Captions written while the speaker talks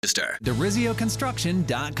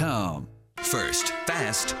DeRizioConstruction.com. First,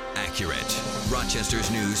 fast, accurate. Rochester's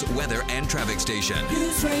news, weather, and traffic station.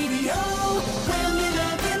 News Radio WHAM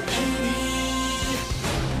 1180.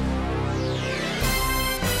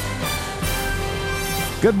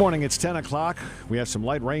 Good morning. It's 10 o'clock. We have some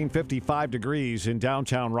light rain, 55 degrees in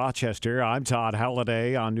downtown Rochester. I'm Todd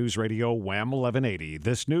Halliday on News Radio WHAM 1180.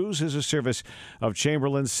 This news is a service of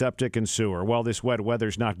Chamberlain Septic and Sewer. Well, this wet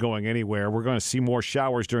weather's not going anywhere. We're going to see more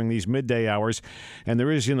showers during these midday hours, and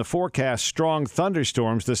there is in the forecast strong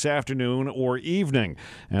thunderstorms this afternoon or evening.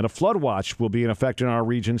 And a flood watch will be in effect in our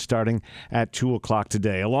region starting at 2 o'clock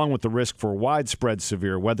today. Along with the risk for widespread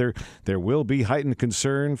severe weather, there will be heightened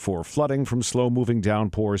concern for flooding from slow-moving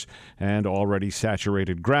downpours and already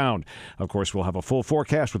saturated ground. Of course, we'll have a full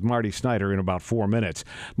forecast with Marty Snyder in about 4 minutes.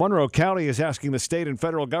 Monroe County is asking the state and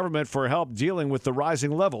federal government for help dealing with the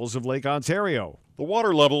rising levels of Lake Ontario. The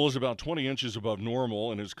water level is about 20 inches above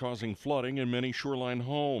normal and is causing flooding in many shoreline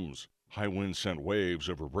homes. High winds sent waves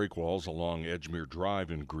over breakwalls along Edgemere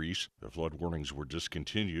Drive in Greece. The flood warnings were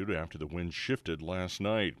discontinued after the wind shifted last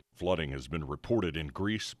night. Flooding has been reported in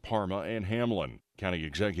Greece, Parma, and Hamlin. County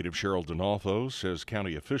Executive Cheryl Donalfo says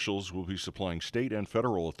county officials will be supplying state and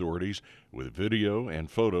federal authorities with video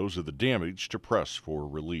and photos of the damage to press for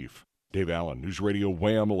relief. Dave Allen, News Radio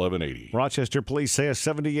WHAM 1180. Rochester police say a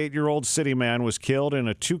 78-year-old city man was killed in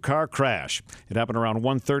a two-car crash. It happened around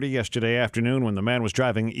 1:30 yesterday afternoon when the man was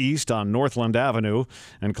driving east on Northland Avenue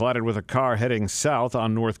and collided with a car heading south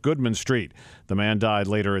on North Goodman Street. The man died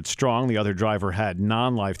later at Strong. The other driver had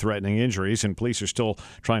non-life-threatening injuries, and police are still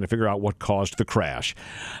trying to figure out what caused the crash.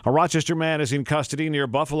 A Rochester man is in custody near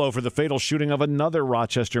Buffalo for the fatal shooting of another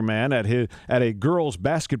Rochester man at a girls'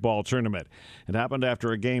 basketball tournament. It happened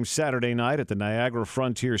after a game Saturday night at the Niagara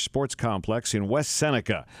Frontier Sports Complex in West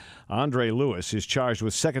Seneca. Andre Lewis is charged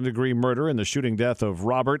with second-degree murder in the shooting death of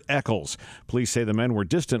Robert Eccles. Police say the men were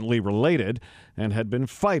distantly related and had been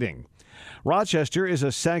fighting. Rochester is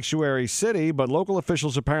a sanctuary city, but local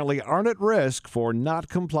officials apparently aren't at risk for not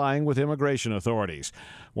complying with immigration authorities.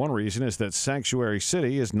 One reason is that sanctuary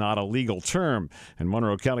city is not a legal term, and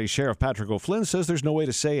Monroe County Sheriff Patrick O'Flynn says there's no way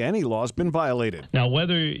to say any law's been violated. Now,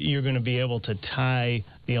 whether you're going to be able to tie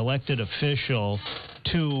the elected official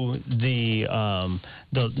to the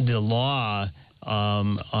law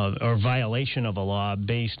or violation of a law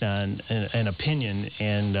based on an opinion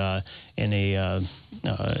and a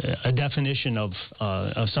definition of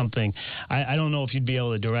something, I don't know if you'd be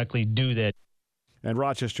able to directly do that. And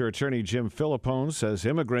Rochester Attorney Jim Philippone says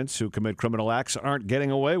immigrants who commit criminal acts aren't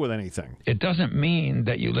getting away with anything. It doesn't mean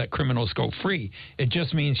that you let criminals go free. It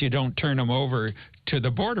just means you don't turn them over to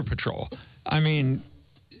the Border Patrol. I mean,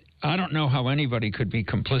 I don't know how anybody could be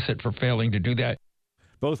complicit for failing to do that.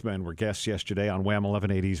 Both men were guests yesterday on WHAM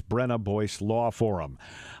 1180's Brenna Boyce Law Forum.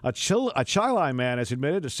 A Chili man has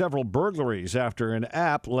admitted to several burglaries after an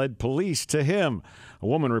app led police to him. A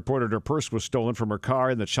woman reported her purse was stolen from her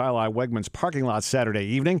car in the Chili Wegmans parking lot Saturday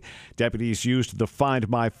evening. Deputies used the Find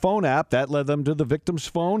My Phone app. That led them to the victim's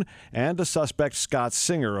phone and the suspect, Scott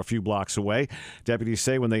Singer, a few blocks away. Deputies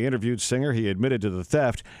say when they interviewed Singer, he admitted to the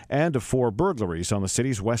theft and to 4 burglaries on the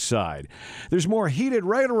city's west side. There's more heated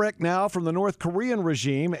rhetoric now from the North Korean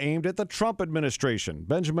regime aimed at the Trump administration.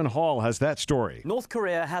 Benjamin Hall has that story. North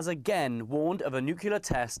Korea has again warned of a nuclear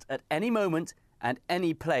test at any moment and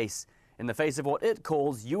any place in the face of what it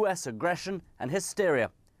calls U.S. aggression and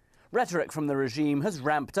hysteria. Rhetoric from the regime has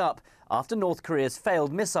ramped up after North Korea's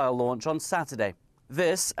failed missile launch on Saturday.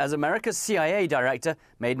 This, as America's CIA director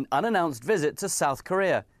made an unannounced visit to South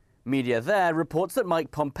Korea. Media there reports that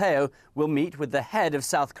Mike Pompeo will meet with the head of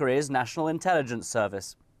South Korea's National Intelligence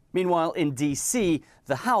Service. Meanwhile, in D.C.,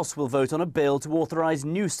 the House will vote on a bill to authorize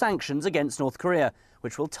new sanctions against North Korea,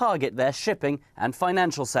 which will target their shipping and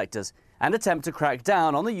financial sectors and attempt to crack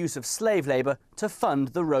down on the use of slave labor to fund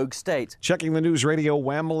the rogue state. Checking the News Radio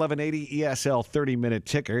WHAM 1180 ESL 30-minute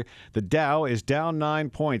ticker. The Dow is down 9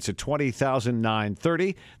 points at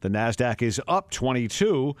 20,930. The NASDAQ is up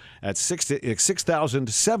 22 at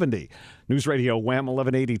 6,070. News Radio WHAM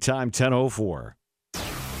 1180, time 10:04.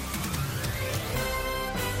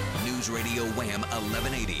 Radio Wham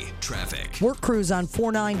 1180 traffic. Work crews on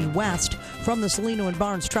 490 West from the Salino and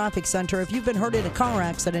Barnes Traffic Center. If you've been hurt in a car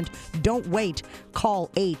accident, don't wait. Call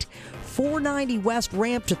 8. 490 West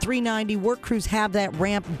ramp to 390. Work crews have that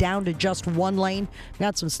ramp down to just one lane.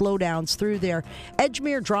 Got some slowdowns through there.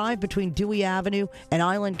 Edgemere Drive between Dewey Avenue and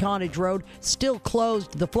Island Cottage Road still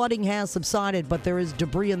closed. The flooding has subsided, but there is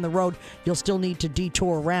debris in the road. You'll still need to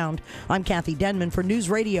detour around. I'm Kathy Denman for News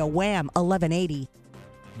Radio Wham 1180.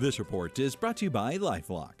 This report is brought to you by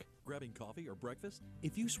LifeLock. grabbing coffee or breakfast?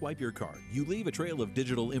 If you swipe your card, you leave a trail of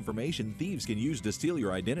digital information thieves can use to steal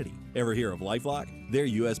your identity. Ever hear of LifeLock? Their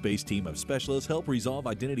U.S.-based team of specialists help resolve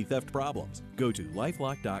identity theft problems. Go to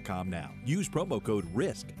lifelock.com now. Use promo code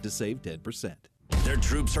RISK to save 10%. Their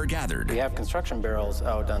troops are gathered. We have construction barrels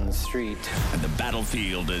out on the street. And the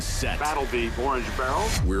battlefield is set. That'll be orange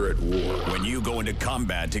barrels. We're at war. When you go into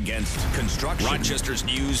combat against construction, Rochester's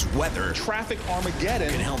news weather. Traffic Armageddon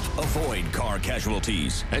can help avoid car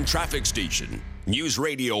casualties. And traffic station. News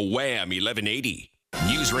Radio Wham 1180.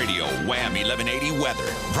 News Radio Wham 1180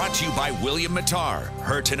 weather. Brought to you by William Mattar.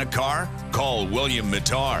 Hurt in a car? Call William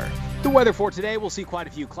Mattar. The weather for today, we'll see quite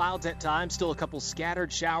a few clouds at times, still a couple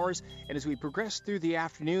scattered showers. And as we progress through the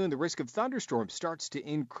afternoon, the risk of thunderstorms starts to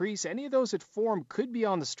increase. Any of those that form could be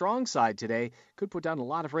on the strong side today, could put down a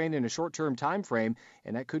lot of rain in a short-term time frame,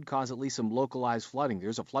 and that could cause at least some localized flooding.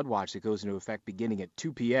 There's a flood watch that goes into effect beginning at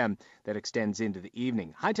 2 p.m. that extends into the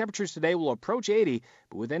evening. High temperatures today will approach 80,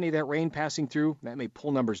 but with any of that rain passing through, that may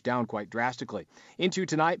pull numbers down quite drastically. Into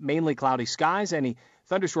tonight, mainly cloudy skies. Any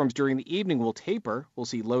thunderstorms during the evening will taper. We'll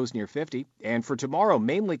see lows near 50. And for tomorrow,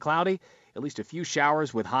 mainly cloudy, at least a few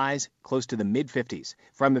showers with highs close to the mid-50s.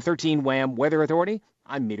 From the 13 WHAM Weather Authority,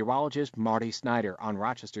 I'm meteorologist Marty Snyder on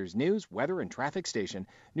Rochester's news, weather, and traffic station,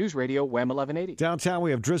 News Radio WHAM 1180. Downtown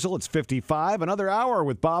we have drizzle. It's 55. Another hour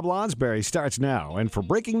with Bob Lonsberry starts now. And for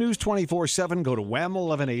breaking news 24/7, go to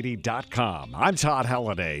wham1180.com. I'm Todd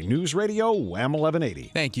Halliday, News Radio WHAM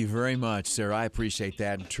 1180. Thank you very much, sir. I appreciate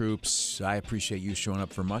that. And troops, I appreciate you showing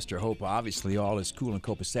up for muster. Hope, obviously, all is cool and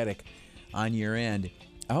copacetic on your end.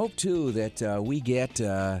 I hope, too, that we get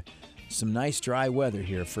some nice dry weather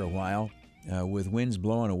here for a while. With winds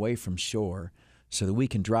blowing away from shore so that we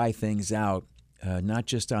can dry things out, not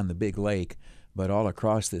just on the big lake, but all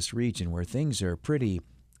across this region where things are pretty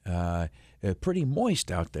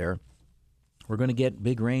moist out there. We're going to get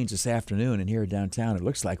big rains this afternoon, and here downtown it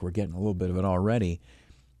looks like we're getting a little bit of it already,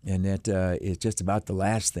 and that is just about the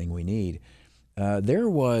last thing we need. There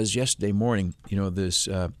was yesterday morning, this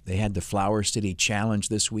they had the Flower City Challenge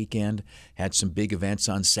this weekend, had some big events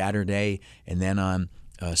on Saturday, and then on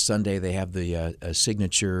Sunday, they have the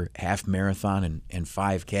signature half marathon and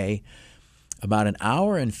 5K. About an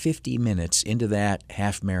hour and 50 minutes into that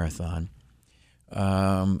half marathon,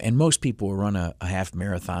 and most people will run a half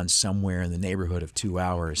marathon somewhere in the neighborhood of 2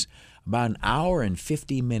 hours. About an hour and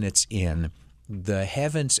 50 minutes in, the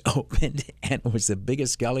heavens opened, and it was the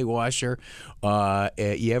biggest gully washer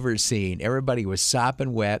you ever seen. Everybody was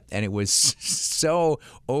sopping wet, and it was so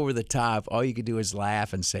over the top. All you could do is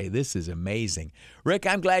laugh and say, this is amazing. Rick,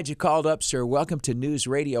 I'm glad you called up, sir. Welcome to News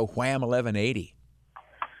Radio Wham 1180.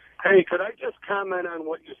 Hey, could I just comment on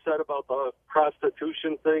what you said about the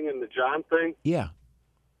prostitution thing and the John thing? Yeah.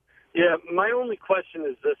 Yeah, my only question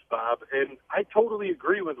is this, Bob, and I totally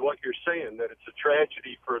agree with what you're saying, that it's a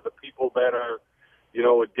tragedy for the people that are,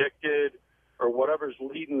 addicted or whatever's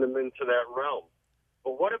leading them into that realm.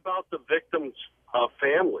 But what about the victim's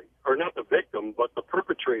family? Or not the victim, but the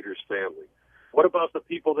perpetrator's family? What about the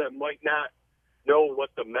people that might not know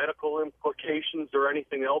what the medical implications or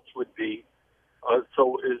anything else would be?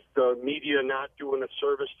 So is the media not doing a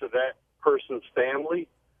service to that person's family,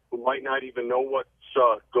 who might not even know what's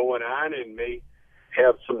going on and may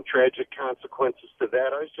have some tragic consequences to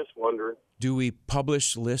that? I was just wondering. Do we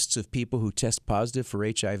publish lists of people who test positive for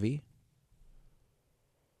HIV?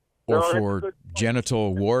 Or for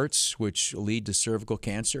genital warts, which lead to cervical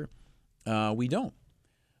cancer? We don't.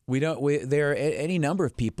 There are any number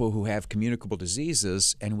of people who have communicable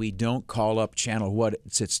diseases, and we don't call up Channel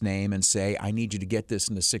What's its name and say, I need you to get this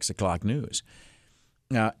in the 6 o'clock news.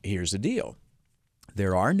 Now, here's the deal.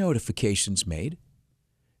 There are notifications made.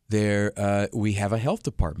 We have a health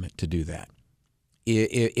department to do that.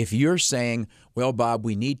 If you're saying, well, Bob,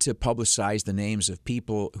 we need to publicize the names of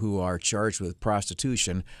people who are charged with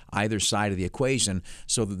prostitution, either side of the equation,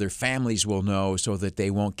 so that their families will know, so that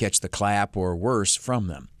they won't catch the clap or worse from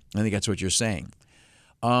them. I think that's what you're saying.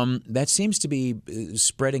 That seems to be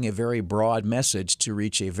spreading a very broad message to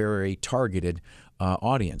reach a very targeted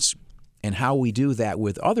audience. And how we do that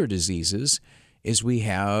with other diseases is we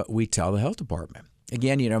tell the health department.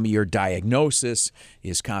 Again, your diagnosis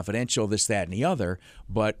is confidential, this, that, and the other.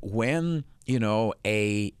 But when,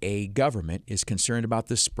 a government is concerned about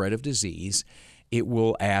the spread of disease, it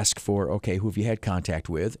will ask for, okay, who have you had contact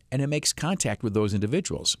with? And it makes contact with those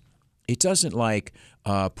individuals. It doesn't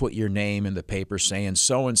put your name in the paper saying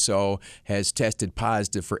so-and-so has tested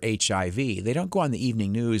positive for HIV. They don't go on the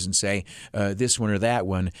evening news and say this one or that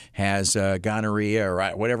one has gonorrhea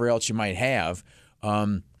or whatever else you might have.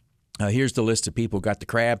 Here's the list of people who got the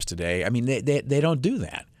crabs today. I mean, they don't do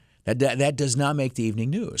that. That does not make the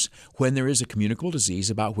evening news when there is a communicable disease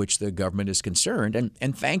about which the government is concerned,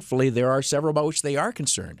 and thankfully there are several about which they are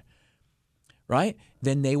concerned, right?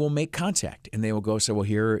 Then they will make contact and they will go say, well,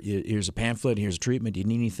 here's a pamphlet, here's a treatment, do you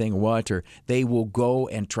need anything or what? Or they will go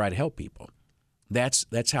and try to help people.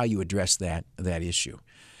 That's how you address that issue.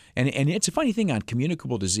 And it's a funny thing on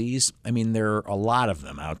communicable disease. I mean, there are a lot of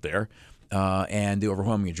them out there, and the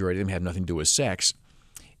overwhelming majority of them have nothing to do with sex.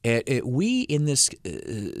 We in this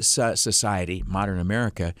society, modern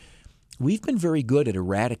America, we've been very good at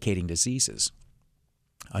eradicating diseases.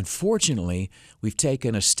 Unfortunately, we've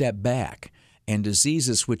taken a step back, and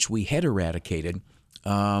diseases which we had eradicated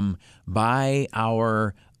by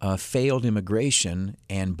our failed immigration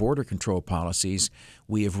and border control policies,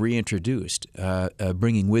 we have reintroduced,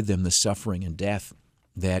 bringing with them the suffering and death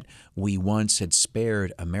that we once had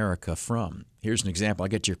spared America from. Here's an example. I'll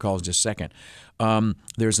get to your calls in just a second.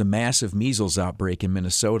 There's a massive measles outbreak in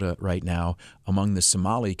Minnesota right now among the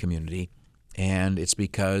Somali community, and it's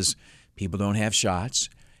because people don't have shots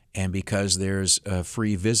and because there's a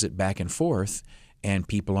free visit back and forth and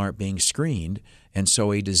people aren't being screened. And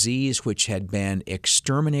so a disease which had been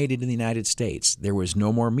exterminated in the United States, there was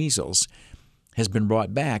no more measles, has been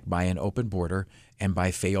brought back by an open border and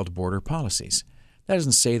by failed border policies. That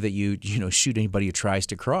doesn't say that you shoot anybody who tries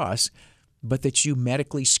to cross, but that you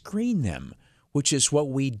medically screen them, which is what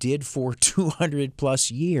we did for 200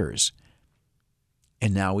 plus years.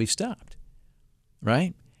 And now we've stopped,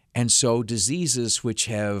 right? And so diseases which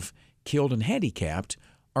have killed and handicapped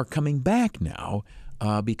are coming back now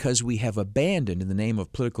because we have abandoned, in the name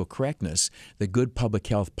of political correctness, the good public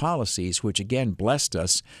health policies, which again blessed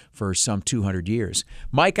us for some 200 years.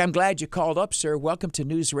 Mike, I'm glad you called up, sir. Welcome to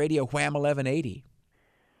News Radio Wham 1180.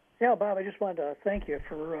 Yeah, Bob, I just wanted to thank you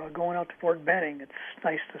for going out to Fort Benning. It's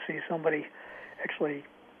nice to see somebody actually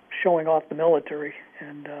showing off the military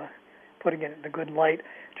and putting it in a good light.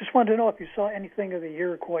 Just wanted to know if you saw anything of the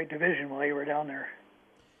Iroquois division while you were down there.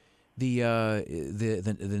 The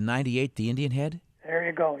 98th, the Indian Head? There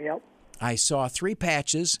you go, yep. I saw 3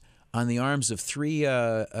 patches on the arms of 3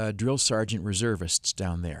 drill sergeant reservists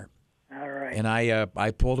down there. All right. And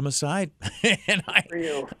I pulled them aside, and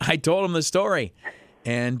I told them the story.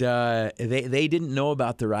 And they didn't know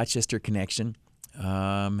about the Rochester connection,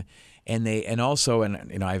 and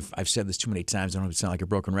I've said this too many times. I don't want to sound like a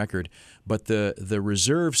broken record, but the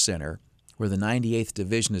Reserve Center, where the 98th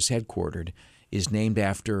Division is headquartered, is named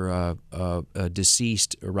after a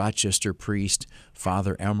deceased Rochester priest,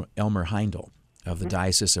 Father Elmer Heindel of the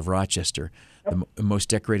Diocese of Rochester, the most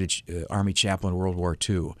decorated Army chaplain in World War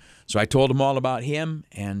II. So I told them all about him,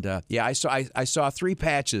 and I saw 3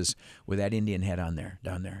 patches with that Indian head on there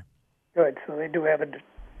down there. Good. So they do have a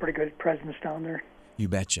pretty good presence down there. You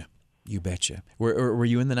betcha. Were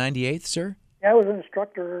you in the 98th, sir? Yeah, I was an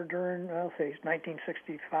instructor during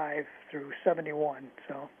 1965 through 71.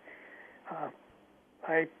 So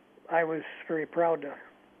I was very proud to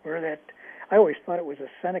wear that. I always thought it was a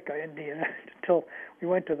Seneca Indian until we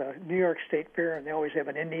went to the New York State Fair, and they always have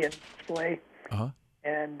an Indian display. Uh-huh.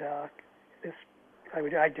 And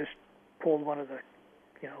I just pulled one of the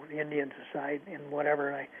Indians aside and whatever,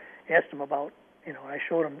 and I asked him about, I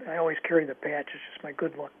showed him. I always carry the patch. It's just my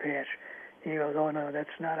good luck patch. He goes, "Oh no, that's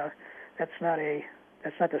not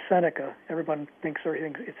the Seneca. Everyone thinks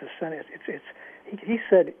it's a Seneca. He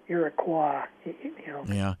said Iroquois.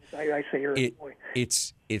 Yeah. I say Iroquois.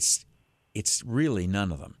 It's really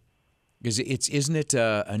none of them. Isn't it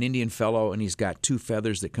an Indian fellow, and he's got 2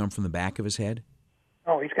 feathers that come from the back of his head?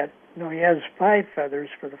 Oh, he has 5 feathers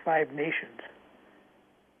for the 5 nations.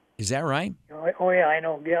 Is that right? Oh yeah, I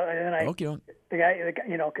know. Yeah, and then okay. The guy,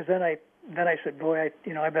 because then I said, boy,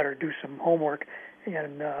 I better do some homework,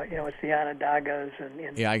 and it's the Onondagas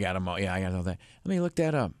and. Yeah, I got them all. Yeah, I got all that. Let me look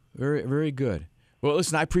that up. Very, very good. Well,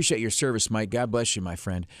 listen, I appreciate your service, Mike. God bless you, my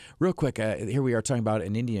friend. Real quick, here we are talking about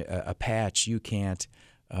an Indian a patch you can't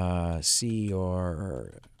see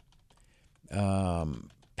or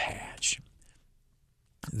patch.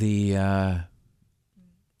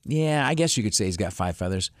 I guess you could say he's got 5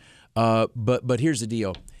 feathers. But here's the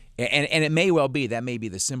deal, and it may well be that may be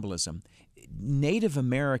the symbolism. Native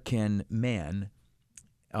American men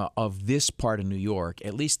of this part of New York,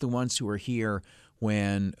 at least the ones who were here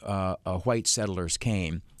when white settlers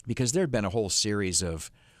came, because there had been a whole series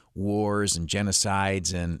of wars and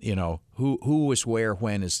genocides, and who was where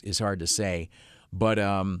when is hard to say. But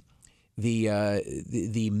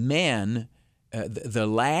the men, the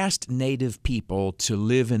last native people to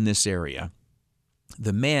live in this area,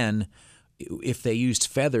 the men if they used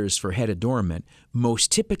feathers for head adornment,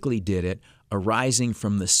 most typically did it arising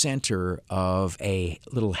from the center of a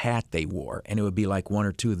little hat they wore, and it would be like one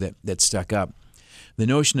or two that stuck up. The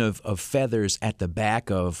notion of feathers at the back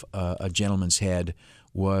of a gentleman's head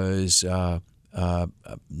was not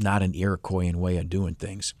an Iroquoian way of doing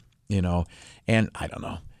things, and I don't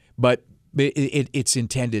know. But it's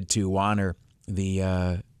intended to honor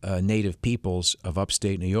the native peoples of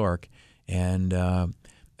upstate New York, and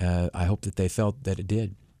I hope that they felt that it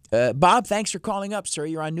did. Bob, thanks for calling up, sir.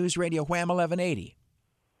 You're on News Radio Wham 1180.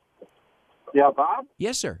 Yeah, Bob?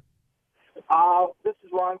 Yes, sir. This is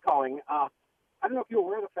Ron calling. I don't know if you're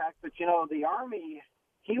aware of the fact that, the Army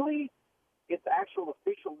Healy, its actual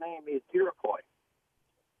official name is Iroquois.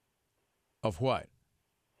 Of what?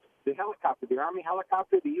 The helicopter, the Army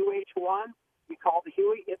helicopter, the UH-1, we call the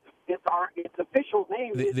Huey. Its official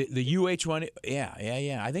name is... The UH-1,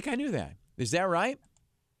 yeah. I think I knew that. Is that right?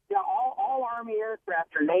 Yeah, all Army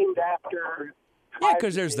aircraft are named after... Yeah,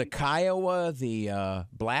 because there's the Kiowa, the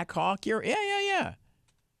Black Hawk. Yeah.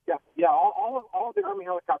 Yeah, all of the Army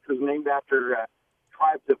helicopters are named after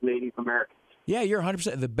tribes of Native Americans. Yeah, you're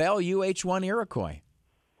 100%. The Bell UH-1 Iroquois.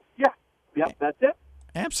 Yeah, that's it.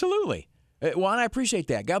 Absolutely. Juan, I appreciate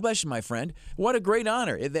that. God bless you, my friend. What a great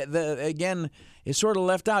honor. Again, it's sort of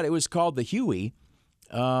left out. It was called the Huey,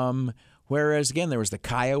 whereas, again, there was the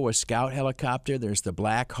Kiowa Scout helicopter. There's the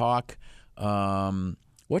Black Hawk.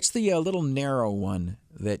 What's the little narrow one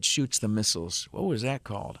that shoots the missiles? What was that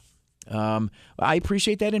called? I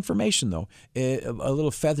appreciate that information, though. A little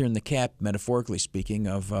feather in the cap, metaphorically speaking,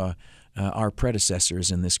 of our predecessors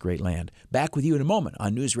in this great land. Back with you in a moment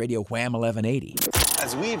on News Radio Wham 1180.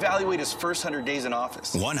 As we evaluate his first 100 days in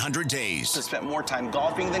office. 100 days. He spent more time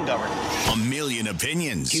golfing than governing. A million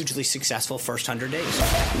opinions. Hugely successful first 100 days.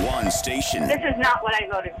 One station. This is not what I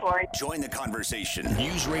voted for. Join the conversation.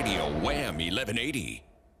 News Radio Wham 1180.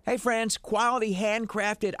 Hey friends, quality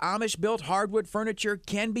handcrafted Amish-built hardwood furniture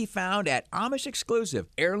can be found at Amish Exclusive.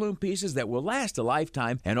 Heirloom pieces that will last a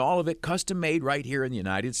lifetime, and all of it custom-made right here in the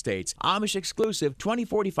United States. Amish Exclusive,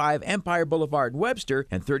 2045 Empire Boulevard, Webster,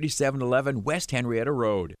 and 3711 West Henrietta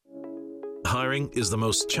Road. Hiring is the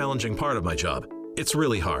most challenging part of my job. It's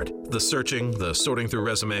really hard. The searching, the sorting through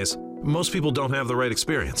resumes. Most people don't have the right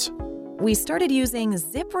experience. We started using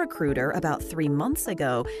ZipRecruiter about 3 months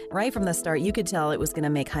ago. Right from the start, you could tell it was going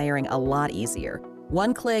to make hiring a lot easier.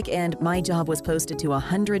 One click and my job was posted to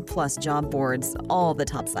 100+ job boards, all the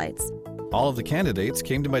top sites. All of the candidates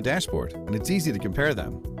came to my dashboard, and it's easy to compare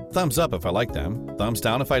them. Thumbs up if I liked them, thumbs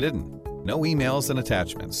down if I didn't. No emails and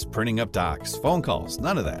attachments, printing up docs, phone calls,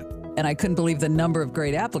 none of that. And I couldn't believe the number of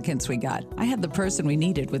great applicants we got. I had the person we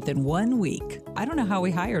needed within 1 week. I don't know how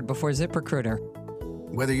we hired before ZipRecruiter.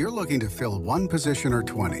 Whether you're looking to fill one position or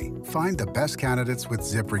 20, find the best candidates with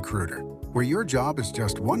ZipRecruiter, where your job is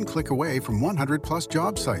just one click away from 100+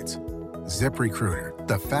 job sites. ZipRecruiter,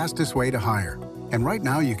 the fastest way to hire. And right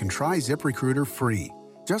now you can try ZipRecruiter free.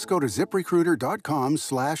 Just go to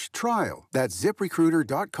ZipRecruiter.com/trial. That's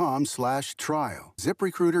ZipRecruiter.com/trial.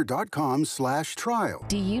 ZipRecruiter.com/trial.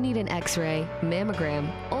 Do you need an X-ray,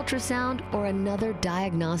 mammogram, ultrasound, or another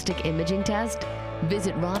diagnostic imaging test?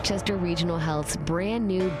 Visit Rochester Regional Health's brand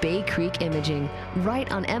new Bay Creek Imaging,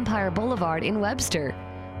 right on Empire Boulevard in Webster.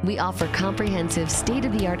 We offer comprehensive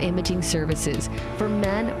state-of-the-art imaging services for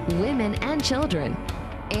men, women, and children.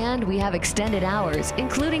 And we have extended hours,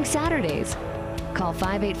 including Saturdays. Call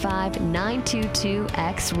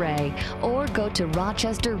 585-922-X-ray or go to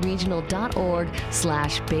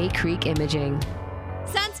rochesterregional.org/Bay Creek Imaging.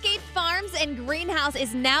 Sunscape Farms and Greenhouse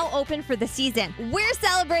is now open for the season. We're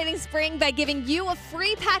celebrating spring by giving you a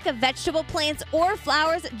free pack of vegetable plants or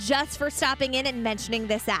flowers just for stopping in and mentioning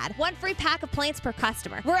this ad. 1 free pack of plants per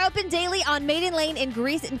customer. We're open daily on Maiden Lane in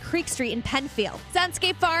Greece and Creek Street in Penfield.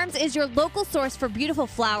 Sunscape Farms is your local source for beautiful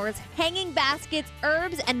flowers, hanging baskets,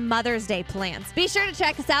 herbs, and Mother's Day plants. Be sure to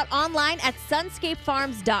check us out online at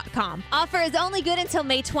sunscapefarms.com. Offer is only good until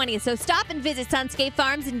May 20th, so stop and visit Sunscape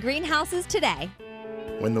Farms and Greenhouses today.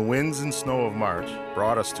 When the winds and snow of March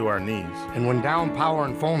brought us to our knees, and when down power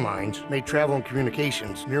and phone lines made travel and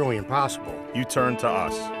communications nearly impossible, you turned to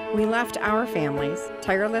us. We left our families,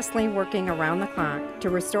 tirelessly working around the clock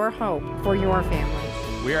to restore hope for your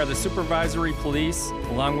families. We are the supervisory police,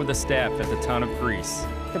 along with the staff at the town of Greece.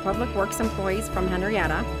 The public works employees from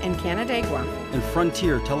Henrietta and Canandaigua. And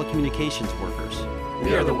Frontier telecommunications workers.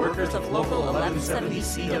 We are the workers of Local 1170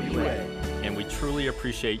 CWA. And we truly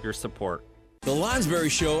appreciate your support. The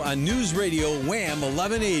Lonsberry Show on News Radio Wham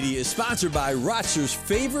 1180 is sponsored by Rochester's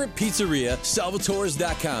favorite pizzeria,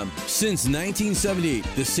 Salvatore's.com. Since 1978,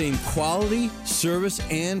 the same quality, service,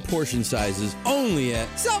 and portion sizes only at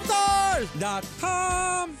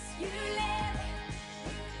Salvatore's.com.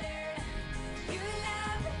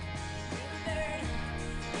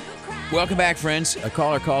 Welcome back, friends. A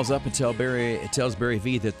caller calls up and tells Barry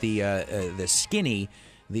V that the skinny,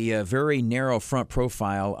 the very narrow front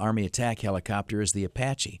profile Army attack helicopter is the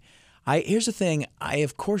Apache. Here's the thing. I,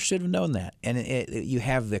 of course, should have known that. And you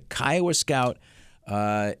have the Kiowa Scout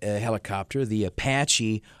helicopter, the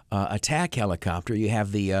Apache attack helicopter. You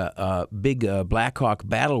have the big Black Hawk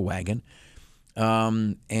battle wagon.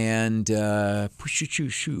 There's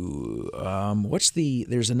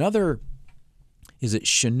another, is it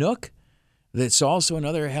Chinook? That's also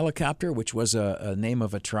another helicopter, which was a name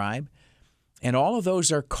of a tribe. And all of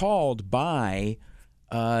those are called by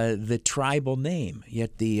the tribal name.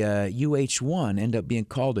 Yet the UH-1 ended up being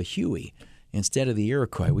called a Huey instead of the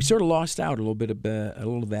Iroquois. We sort of lost out a little of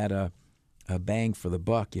that bang for the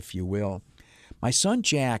buck, if you will. My son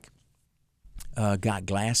Jack got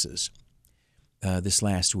glasses this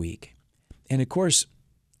last week. And, of course,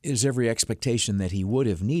 there's every expectation that he would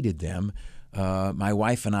have needed them. My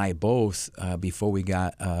wife and I both, before we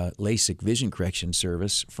got LASIK vision correction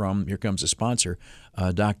service from, here comes a sponsor,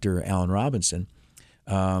 Dr. Alan Robinson,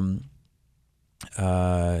 Dr.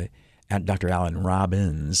 Alan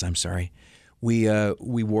Robbins,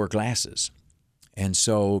 we wore glasses. And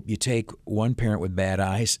so you take one parent with bad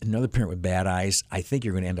eyes, another parent with bad eyes, I think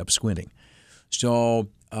you're going to end up squinting. So,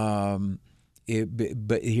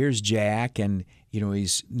 but here's Jack, and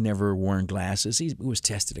he's never worn glasses. He was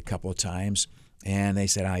tested a couple of times, and they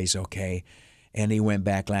said, he's okay. And he went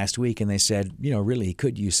back last week, and they said, really, he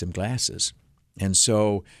could use some glasses. And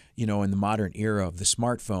so, in the modern era of the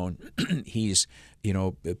smartphone, he's,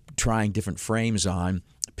 trying different frames on.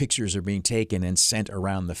 Pictures are being taken and sent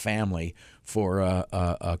around the family for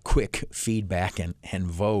a quick feedback and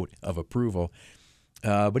vote of approval.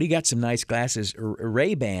 But he got some nice glasses.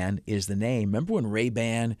 Ray-Ban is the name. Remember when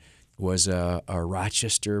Ray-Ban was a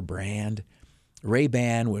Rochester brand?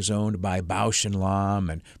 Ray-Ban was owned by Bausch & Lomb,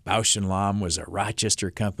 and Bausch & Lomb was a Rochester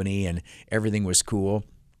company, and everything was cool.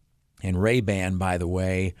 And Ray-Ban, by the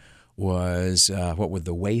way, was,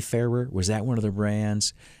 the Wayfarer? Was that one of the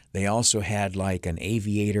brands? They also had like an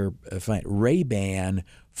aviator. Ray-Ban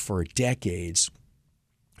for decades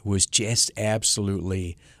was just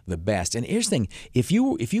absolutely the best. And here's the thing. If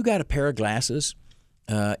you got a pair of glasses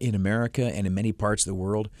in America and in many parts of the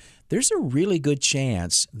world, there's a really good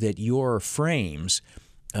chance that your frames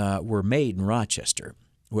were made in Rochester,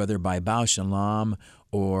 whether by Bausch & Lomb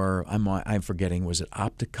or I'm forgetting, was it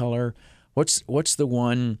Opticolor? What's the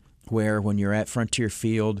one where when you're at Frontier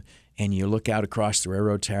Field and you look out across the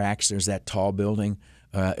railroad tracks, there's that tall building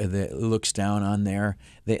that looks down on there?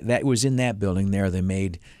 That was in that building there. They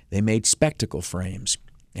made spectacle frames.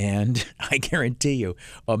 And I guarantee you,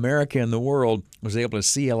 America and the world was able to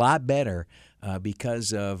see a lot better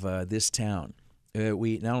because of this town.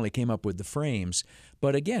 We not only came up with the frames,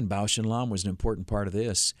 but again, Bausch & Lomb was an important part of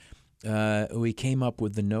this. We came up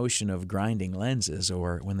with the notion of grinding lenses,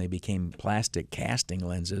 or when they became plastic casting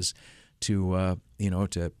lenses, to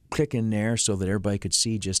click in there so that everybody could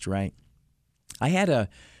see just right. I had a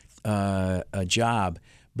job,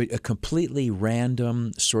 but a completely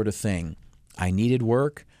random sort of thing. I needed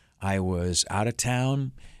work. I was out of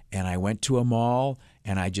town, and I went to a mall,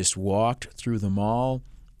 and I just walked through the mall,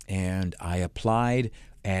 and I applied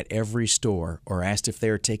at every store or asked if they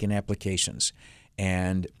were taking applications,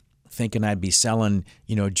 and thinking I'd be selling,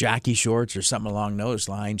 jockey shorts or something along those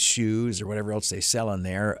lines, shoes or whatever else they sell in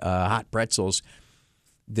there, hot pretzels.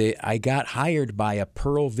 I got hired by a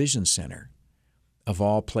Pearl Vision Center, of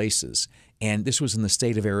all places. And this was in the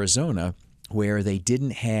state of Arizona, where they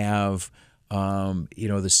didn't have,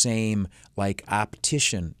 the same, like,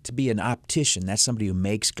 optician. To be an optician, that's somebody who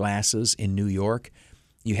makes glasses in New York.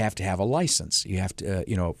 You have to have a license. You have to,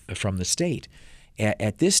 from the state.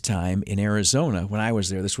 At this time in Arizona, when I was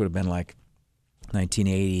there, this would have been like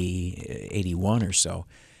 1980, 81 or so.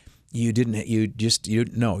 You didn't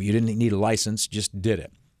need a license, just did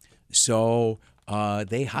it. So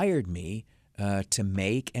they hired me to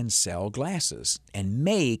make and sell glasses. And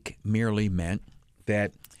make merely meant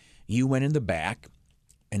that you went in the back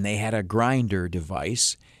and they had a grinder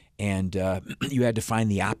device, and you had to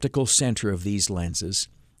find the optical center of these lenses.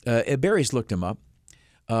 Barry's looked them up.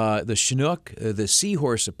 The Chinook, the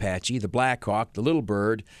Seahorse Apache, the Black Hawk, the Little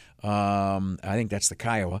Bird, I think that's the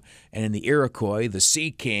Kiowa, and in the Iroquois, the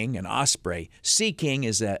Sea King and Osprey. Sea King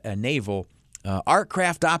is a naval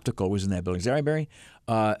Artcraft Optical was in that building. Is that right, Barry?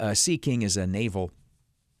 Sea King is a naval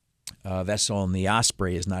vessel, and the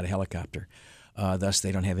Osprey is not a helicopter. Thus,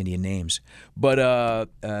 they don't have Indian names. But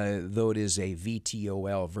though it is a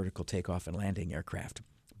VTOL, vertical takeoff and landing aircraft.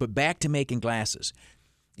 But back to making glasses.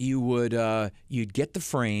 You'd get the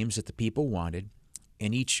frames that the people wanted,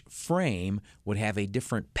 and each frame would have a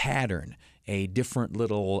different pattern, a different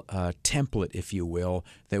little template, if you will,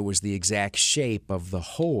 that was the exact shape of the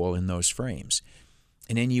hole in those frames.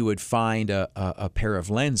 And then you would find a pair of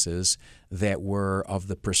lenses that were of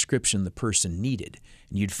the prescription the person needed.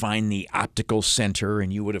 And you'd find the optical center,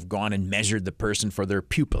 and you would have gone and measured the person for their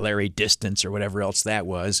pupillary distance or whatever else that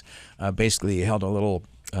was. Basically, you held a little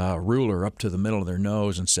ruler up to the middle of their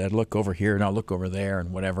nose and said, look over here, now look over there,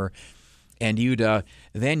 and whatever. And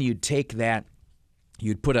then you'd take that,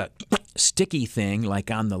 you'd put a sticky thing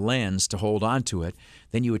like on the lens to hold onto it.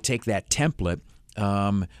 Then you would take that template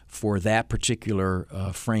for that particular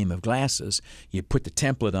frame of glasses. You'd put the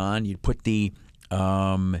template on, you'd put the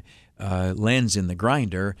lens in the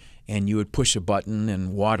grinder, and you would push a button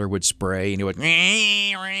and water would spray, and it would,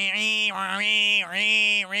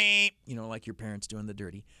 like your parents doing the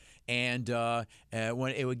dirty. And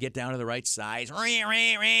when it would get down to the right size,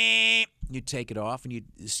 you'd take it off and you'd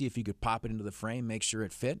see if you could pop it into the frame, make sure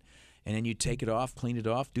it fit. And then you'd take it off, clean it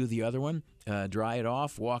off, do the other one, dry it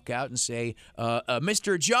off, walk out and say,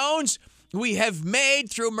 Mr. Jones, we have made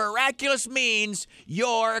through miraculous means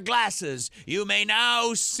your glasses. You may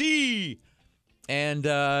now see. And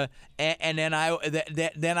then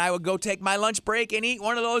I would go take my lunch break and eat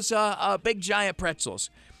one of those big giant pretzels.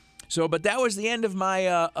 But that was the end of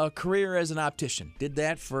my career as an optician. Did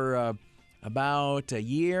that for about a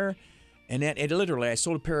year. And then literally, I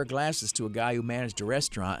sold a pair of glasses to a guy who managed a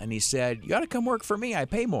restaurant, and he said, "You ought to come work for me. I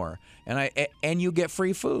pay more, and you get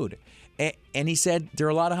free food." And he said, "There are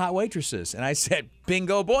a lot of hot waitresses." And I said,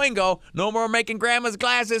 "Bingo boingo, no more making grandma's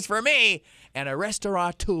glasses for me." And a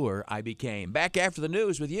restaurateur I became. Back after the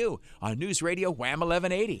news with you on News Radio Wham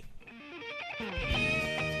 1180.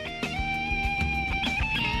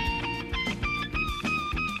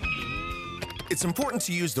 It's important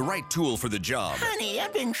to use the right tool for the job. Honey,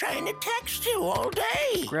 I've been trying to text you all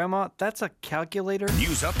day. Grandma, that's a calculator?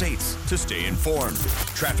 News updates to stay informed.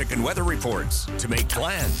 Traffic and weather reports to make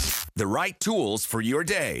plans. The right tools for your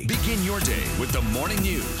day. Begin your day with the morning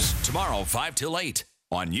news. Tomorrow, 5 till 8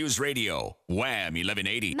 on News Radio Wham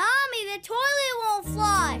 1180. Mommy, the toilet won't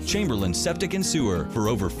flush. Chamberlain Septic and Sewer. For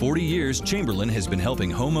over 40 years, Chamberlain has been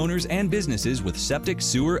helping homeowners and businesses with septic,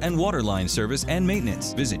 sewer, and water line service and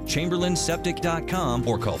maintenance. Visit chamberlainseptic.com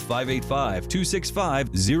or call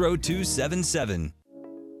 585-265-0277.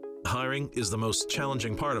 Hiring is the most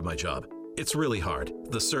challenging part of my job. It's really hard.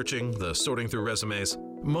 The searching, the sorting through resumes.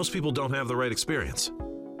 Most people don't have the right experience.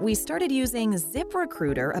 We started using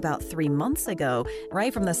ZipRecruiter about 3 months ago.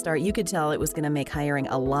 Right from the start, you could tell it was going to make hiring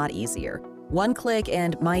a lot easier. One click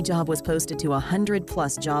and my job was posted to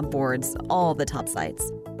 100+ job boards, all the top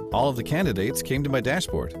sites. All of the candidates came to my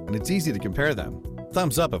dashboard, and it's easy to compare them.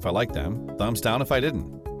 Thumbs up if I liked them, thumbs down if I didn't.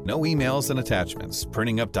 No emails and attachments,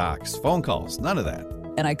 printing up docs, phone calls, none of that.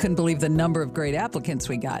 And I couldn't believe the number of great applicants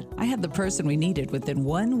we got. I had the person we needed within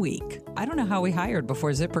 1 week. I don't know how we hired before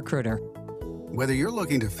ZipRecruiter. Whether you're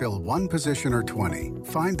looking to fill one position or 20,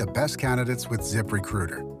 find the best candidates with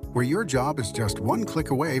ZipRecruiter, where your job is just one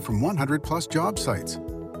click away from 100+ job sites.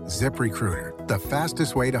 ZipRecruiter, the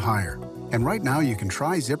fastest way to hire. And right now you can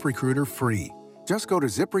try ZipRecruiter free. Just go to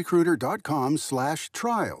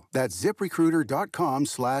ZipRecruiter.com/trial. That's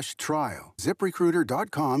ZipRecruiter.com/trial.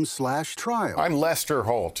 ZipRecruiter.com/trial. I'm Lester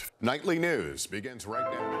Holt. Nightly News begins right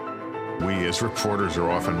now. We as reporters are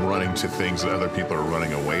often running to things that other people are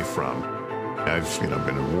running away from. I've been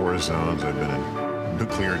in war zones, I've been in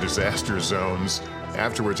nuclear disaster zones.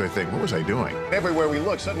 Afterwards, I think, what was I doing? Everywhere we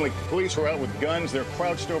look, suddenly police are out with guns, they're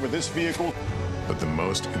crouched over this vehicle. But the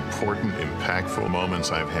most important, impactful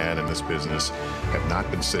moments I've had in this business have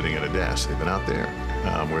not been sitting at a desk. They've been out there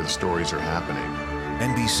where the stories are happening.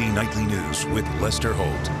 NBC Nightly News with Lester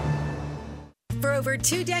Holt. For over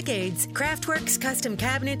 2 decades, Craftworks Custom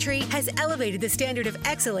Cabinetry has elevated the standard of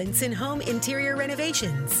excellence in home interior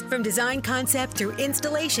renovations. From design concept through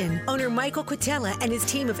installation, owner Michael Quatella and his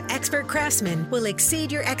team of expert craftsmen will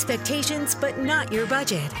exceed your expectations but not your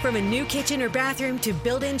budget. From a new kitchen or bathroom to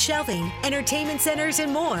built-in shelving, entertainment centers,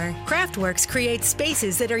 and more, Craftworks creates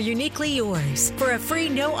spaces that are uniquely yours. For a free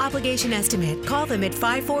no-obligation estimate, call them at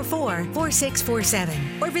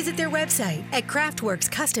 544-4647 or visit their website at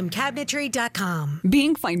craftworkscustomcabinetry.com. Lonsberry.com.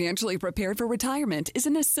 Being financially prepared for retirement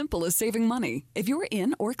isn't as simple as saving money. If you're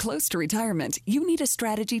in or close to retirement, you need a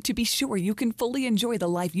strategy to be sure you can fully enjoy the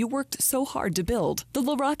life you worked so hard to build. The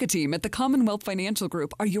LaRocca team at the Commonwealth Financial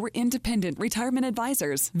Group are your independent retirement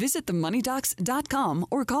advisors. Visit themoneydocs.com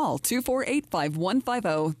or call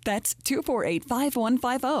 248-5150. That's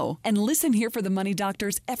 248-5150. And listen here for the Money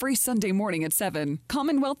Doctors every Sunday morning at 7.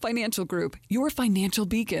 Commonwealth Financial Group, your financial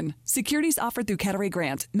beacon. Securities offered through Cattery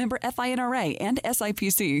Grant, member FINRA and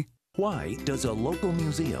SIPC. Why does a local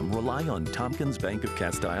museum rely on Tompkins Bank of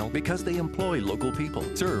Castile? Because they employ local people,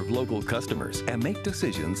 serve local customers, and make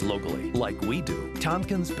decisions locally, like we do.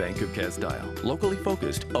 Tompkins Bank of Castile, locally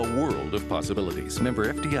focused, a world of possibilities.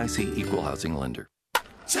 Member FDIC Equal Housing Lender.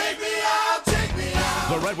 Take me out, take me out.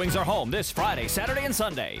 The Red Wings are home this Friday, Saturday, and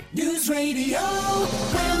Sunday. News Radio,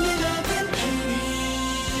 Wham 1180.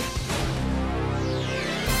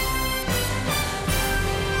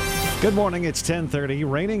 Good morning, it's 10:30,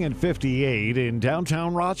 raining and 58 in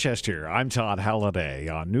downtown Rochester. I'm Todd Halliday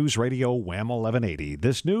on News Radio Wham 1180.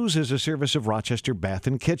 This news is a service of Rochester Bath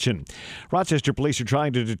and Kitchen. Rochester police are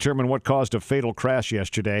trying to determine what caused a fatal crash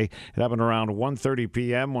yesterday. It happened around 1:30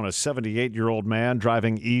 p.m. when a 78-year-old man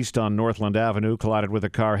driving east on Northland Avenue collided with a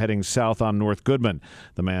car heading south on North Goodman.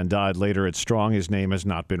 The man died later at Strong. His name has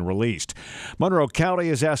not been released. Monroe County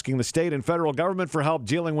is asking the state and federal government for help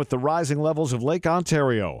dealing with the rising levels of Lake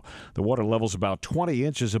Ontario. The water level's about 20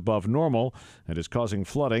 inches above normal and is causing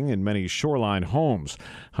flooding in many shoreline homes.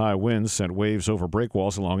 High winds sent waves over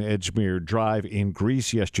breakwalls along Edgemere Drive in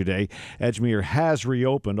Greece yesterday. Edgemere has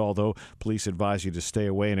reopened, although police advise you to stay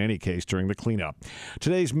away in any case during the cleanup.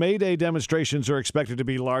 Today's May Day demonstrations are expected to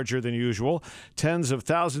be larger than usual. Tens of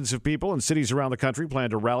thousands of people in cities around the country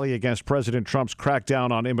plan to rally against President Trump's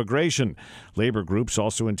crackdown on immigration. Labor groups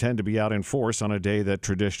also intend to be out in force on a day that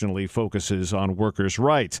traditionally focuses on workers'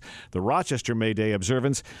 rights. The Rochester May Day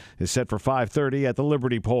observance is set for 5:30 at the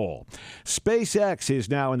Liberty Pole. SpaceX is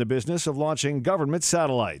now in the business of launching government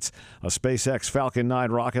satellites. A SpaceX Falcon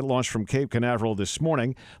 9 rocket launched from Cape Canaveral this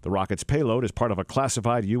morning. The rocket's payload is part of a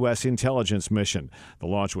classified U.S. intelligence mission. The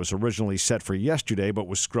launch was originally set for yesterday, but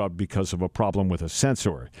was scrubbed because of a problem with a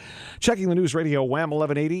sensor. Checking the News Radio Wham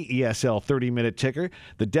 1180 ESL 30-minute ticker.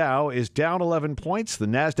 The Dow is down 11 points. The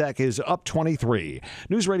NASDAQ is up 23.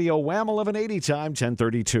 News Radio Wham 1180 time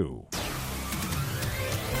 10:32.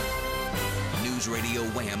 News Radio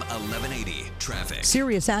Wham 1180 traffic.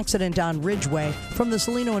 Serious accident on Ridgeway from the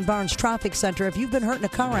Salino and Barnes Traffic Center. If you've been hurt in a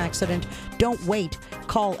car accident, don't wait.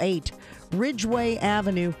 Call 8. Ridgeway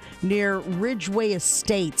Avenue near Ridgeway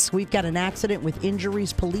Estates. We've got an accident with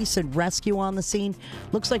injuries. Police and rescue on the scene.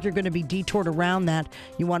 Looks like you're going to be detoured around that.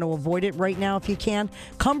 You want to avoid it right now if you can.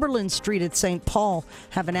 Cumberland Street at St. Paul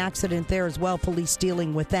have an accident there as well. Police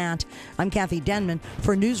dealing with that. I'm Kathy Denman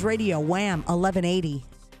for News Radio Wham 1180.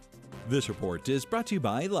 This report is brought to you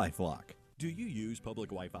by LifeLock. Do you use public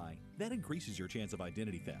Wi-Fi? That increases your chance of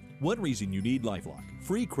identity theft. One reason you need LifeLock.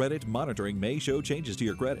 Free credit monitoring may show changes to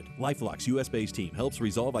your credit. LifeLock's U.S.-based team helps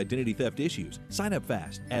resolve identity theft issues. Sign up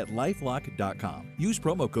fast at LifeLock.com. Use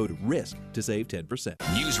promo code RISK to save 10%.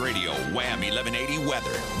 News Radio Wham 1180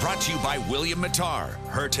 weather. Brought to you by William Mattar.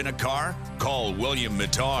 Hurt in a car? Call William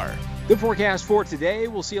Mattar. Good forecast for today.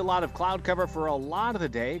 We'll see a lot of cloud cover for a lot of the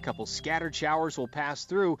day. A couple scattered showers will pass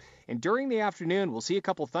through. And during the afternoon, we'll see a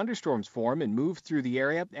couple thunderstorms form and move through the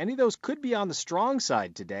area. Any of those could be on the strong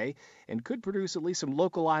side today and could produce at least some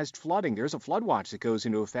localized flooding. There's a flood watch that goes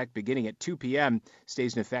into effect beginning at 2 p.m.,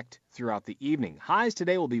 stays in effect throughout the evening. Highs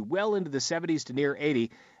today will be well into the 70s to near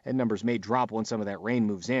 80, and numbers may drop once some of that rain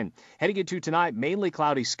moves in. Heading into tonight, mainly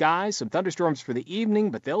cloudy skies, some thunderstorms for the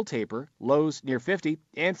evening, but they'll taper, lows near 50.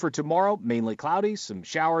 And for tomorrow, mainly cloudy, some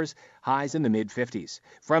showers, highs in the mid-50s.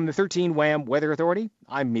 From the 13 Wham Weather Authority,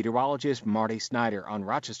 I'm meteorologist Marty Snyder on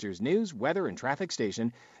Rochester's news, weather, and traffic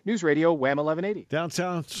station, News Radio Wham 1180.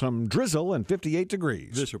 Downtown, some drizzle and 58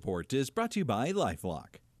 degrees. This report is brought to you by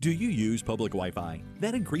LifeLock. Do you use public Wi-Fi?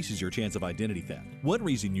 That increases your chance of identity theft. One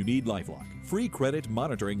reason you need LifeLock. Free credit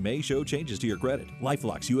monitoring may show changes to your credit.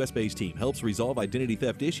 LifeLock's U.S.-based team helps resolve identity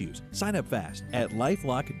theft issues. Sign up fast at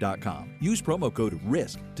LifeLock.com. Use promo code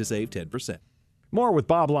RISK to save 10%. More with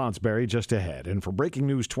Bob Lonsberry just ahead. And for breaking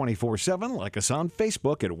news 24/7, like us on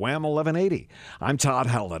Facebook at Wham 1180. I'm Todd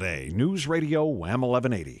Halliday, News Radio Wham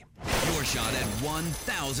 1180. Your shot at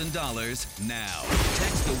 $1,000 now.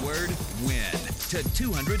 Text the word WIN to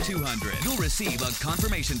 200-200. You'll receive a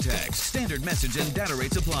confirmation text. Standard message and data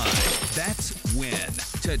rates apply. That's WIN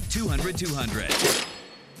to 200-200.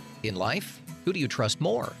 In life, who do you trust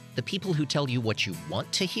more? The people who tell you what you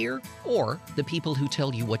want to hear or the people who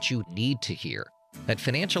tell you what you need to hear? At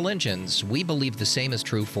Financial Engines, we believe the same is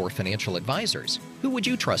true for financial advisors. Who would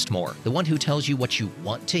you trust more? The one who tells you what you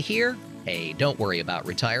want to hear? Hey, don't worry about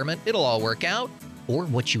retirement, it'll all work out. Or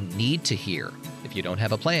what you need to hear? If you don't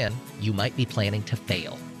have a plan, you might be planning to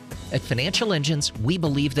fail. At Financial Engines, we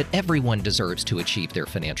believe that everyone deserves to achieve their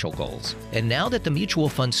financial goals. And now that the Mutual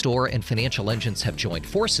Fund Store and Financial Engines have joined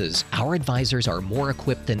forces, our advisors are more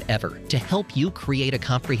equipped than ever to help you create a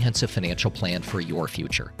comprehensive financial plan for your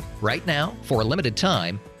future. Right now, for a limited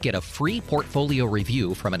time, get a free portfolio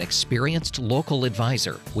review from an experienced local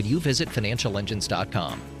advisor when you visit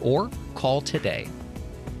financialengines.com or call today.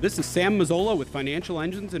 This is Sam Mazzola with Financial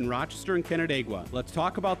Engines in Rochester and Canandaigua. Let's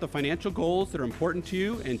talk about the financial goals that are important to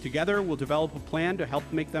you, and together we'll develop a plan to help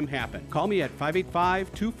make them happen. Call me at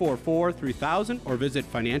 585-244-3000 or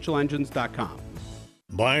visit financialengines.com.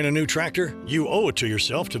 Buying a new tractor? You owe it to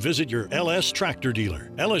yourself to visit your LS Tractor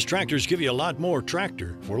dealer. LS Tractors give you a lot more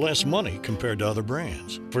tractor for less money compared to other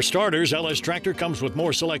brands. For starters, LS Tractor comes with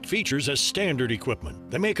more select features as standard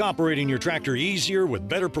equipment. They make operating your tractor easier with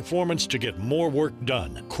better performance to get more work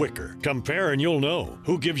done quicker. Compare and you'll know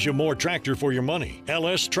who gives you more tractor for your money.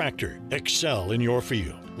 LS Tractor. Excel in your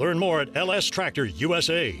field. Learn more at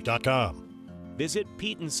lstractorusa.com. Visit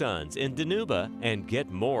Pete & Sons in Danuba and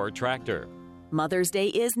get more tractor. Mother's Day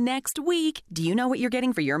is next week. Do you know what you're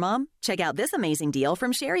getting for your mom? Check out this amazing deal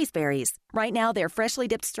from Sherry's Berries. Right now, their freshly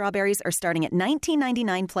dipped strawberries are starting at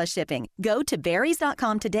 $19.99 plus shipping. Go to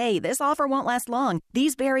berries.com today. This offer won't last long.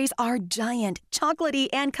 These berries are giant, chocolatey,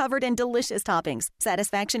 and covered in delicious toppings.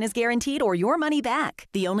 Satisfaction is guaranteed or your money back.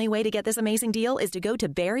 The only way to get this amazing deal is to go to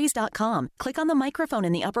berries.com. Click on the microphone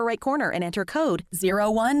in the upper right corner and enter code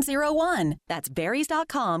 0101. That's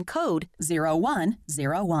berries.com, code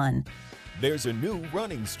 0101. There's a new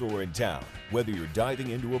running store in town. Whether you're diving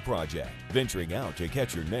into a project, venturing out to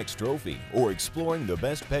catch your next trophy, or exploring the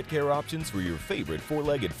best pet care options for your favorite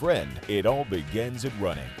four-legged friend, it all begins at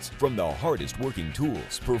Runnings. From the hardest working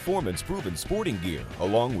tools, performance-proven sporting gear,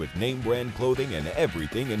 along with name-brand clothing and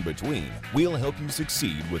everything in between, we'll help you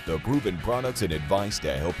succeed with the proven products and advice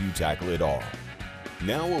to help you tackle it all.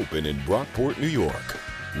 Now open in Brockport, New York.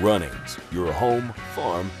 Runnings, your home,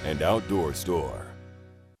 farm, and outdoor store.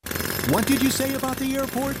 What did you say about the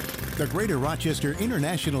airport? The Greater Rochester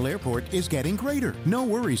International Airport is getting greater. No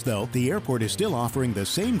worries though, the airport is still offering the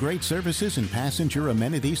same great services and passenger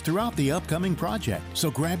amenities throughout the upcoming project. So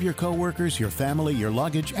grab your coworkers, your family, your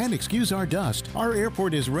luggage, and excuse our dust. Our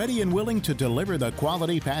airport is ready and willing to deliver the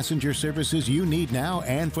quality passenger services you need now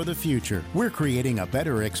and for the future. We're creating a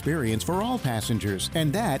better experience for all passengers,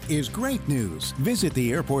 and that is great news. Visit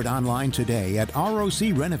the airport online today at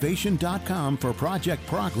rocrenovation.com for project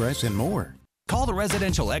progress and more. Call the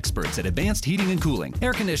residential experts at Advanced Heating and Cooling.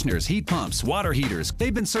 Air conditioners, heat pumps, water heaters.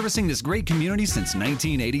 They've been servicing this great community since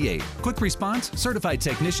 1988. Quick response, certified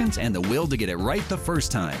technicians, and the will to get it right the first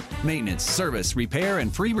time. Maintenance, service, repair,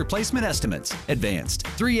 and free replacement estimates. Advanced,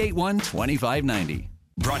 381-2590.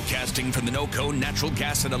 Broadcasting from the NOCO Natural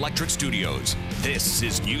Gas and Electric Studios, this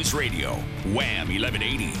is News Radio, Wham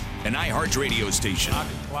 1180, an iHeart radio station. I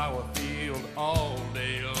can plow a field all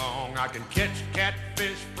day long. I can catch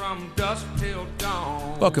catfish from dusk till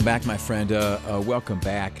dawn. Welcome back, my friend. Welcome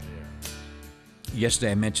back.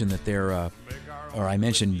 Yesterday I mentioned that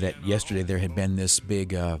yesterday there had been this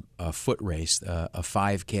big foot race, a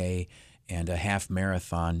 5K and a half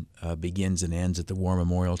marathon begins and ends at the War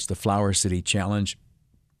Memorial. It's the Flower City Challenge,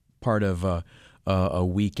 part of a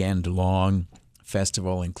weekend-long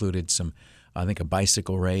festival. Included some, I think, a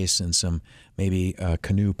bicycle race and some maybe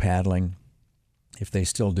canoe paddling, if they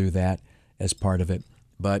still do that as part of it.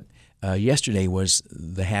 But yesterday was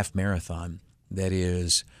the half marathon that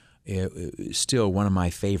is still one of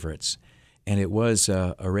my favorites. And it was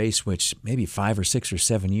a race which maybe 5 or 6 or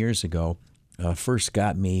 7 years ago first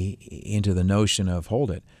got me into the notion of,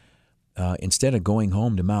 hold it, instead of going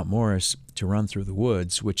home to Mount Morris to run through the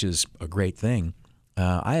woods, which is a great thing,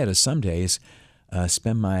 I had to some days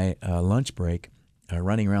spend my lunch break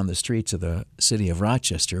running around the streets of the city of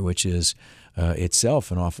Rochester, which is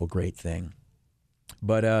itself an awful great thing.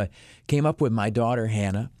 But came up with my daughter,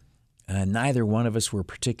 Hannah. Neither one of us were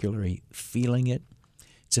particularly feeling it.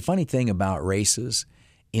 It's a funny thing about races.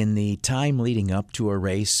 In the time leading up to a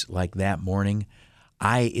race like that morning,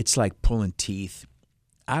 it's like pulling teeth.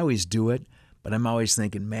 I always do it, but I'm always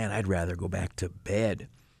thinking, man, I'd rather go back to bed.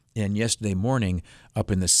 And yesterday morning up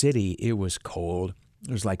in the city, it was cold.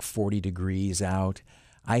 It was like 40 degrees out.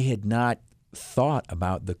 I had not thought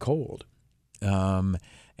about the cold.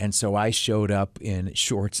 And so I showed up in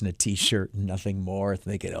shorts and a T-shirt and nothing more,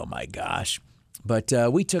 thinking, oh, my gosh. But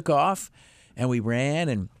we took off, and we ran,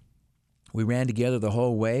 and We ran together the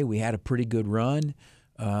whole way. We had a pretty good run.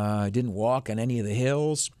 Didn't walk on any of the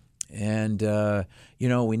hills. And,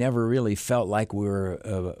 we never really felt like we were,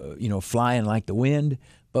 flying like the wind,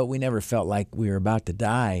 but we never felt like we were about to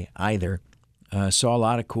die either. Saw a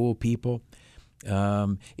lot of cool people.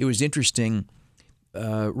 It was interesting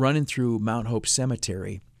running through Mount Hope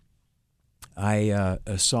Cemetery. I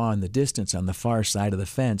saw in the distance on the far side of the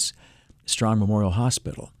fence Strong Memorial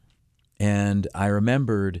Hospital. And I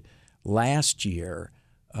remembered last year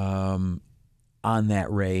on that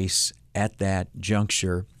race at that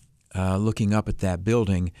juncture, looking up at that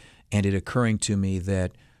building, and it occurring to me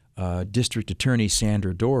that District Attorney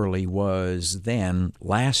Sandra Dorley was then,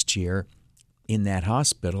 last year, in that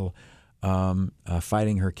hospital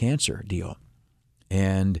fighting her cancer deal.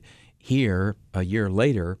 And here, a year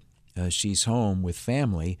later, she's home with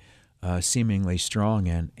family, seemingly strong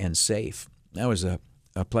and safe. That was a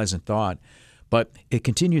pleasant thought. But it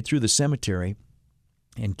continued through the cemetery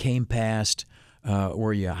and came past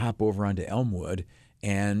where you hop over onto Elmwood,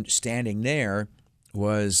 and standing there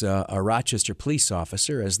was a Rochester police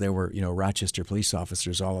officer, as there were, Rochester police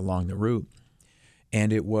officers all along the route.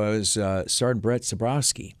 And it was Sergeant Brett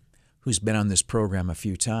Zabrowski, who's been on this program a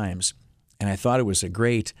few times. And I thought it was a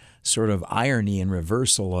great sort of irony and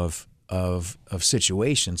reversal of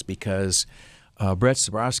situations, because Brett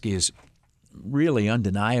Zabrowski is really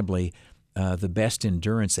undeniably the best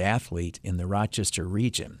endurance athlete in the Rochester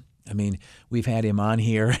region. I mean, we've had him on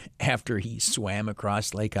here after he swam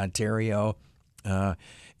across Lake Ontario.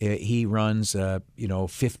 He runs,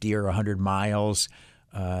 50 or 100 miles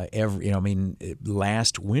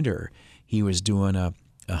last winter he was doing a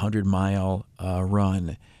 100-mile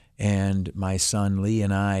run, and my son Lee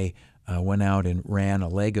and I went out and ran a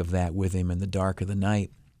leg of that with him in the dark of the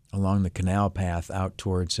night along the canal path out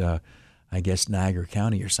towards, Niagara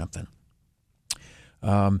County or something.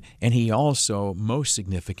 And he also, most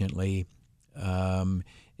significantly,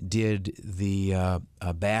 did the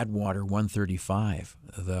Badwater 135,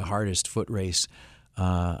 the hardest foot race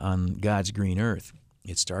on God's green earth.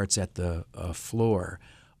 It starts at the floor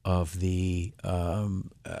of the,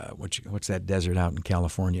 what's that desert out in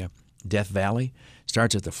California? Death Valley.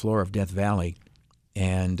 Starts at the floor of Death Valley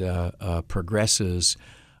and progresses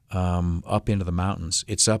up into the mountains.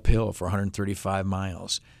 It's uphill for 135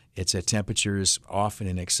 miles. It's at temperatures often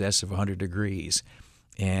in excess of 100 degrees.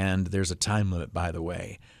 And there's a time limit, by the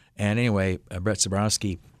way. And anyway, Brett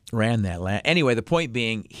Zabrowski ran that. Anyway, the point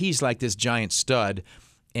being, he's like this giant stud,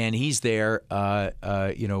 and he's there,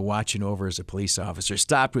 watching over as a police officer.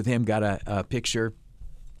 Stopped with him, got a picture.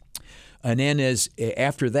 And then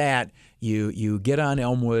after that, you get on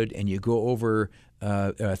Elmwood and you go over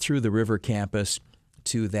through the river campus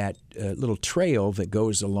to that little trail that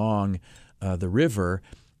goes along the river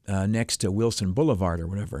next to Wilson Boulevard or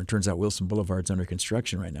whatever. It turns out Wilson Boulevard's under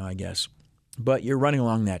construction right now, I guess. But you're running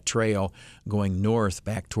along that trail going north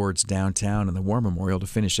back towards downtown and the War Memorial to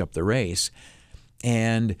finish up the race.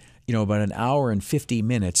 And, about an hour and 50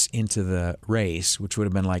 minutes into the race, which would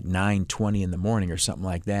have been like 9:20 in the morning or something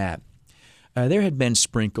like that, there had been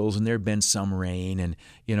sprinkles and there had been some rain, and,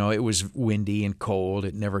 it was windy and cold.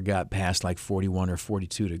 It never got past like 41 or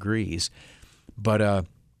 42 degrees. But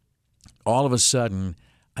all of a sudden,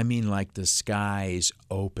 like the skies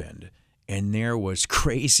opened, and there was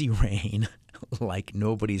crazy rain like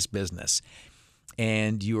nobody's business.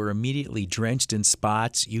 And you were immediately drenched in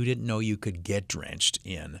spots you didn't know you could get drenched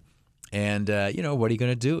in. And, what are you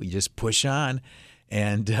going to do? You just push on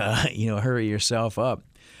and, hurry yourself up.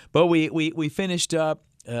 But we finished up,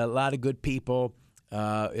 a lot of good people.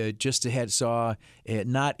 Just ahead, saw,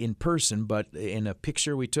 not in person, but in a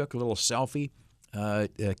picture we took, a little selfie.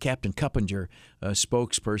 Captain Cuppinger,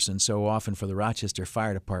 spokesperson so often for the Rochester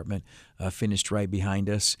Fire Department, finished right behind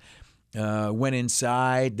us. Went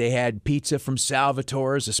inside. They had pizza from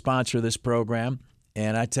Salvatore's, a sponsor of this program.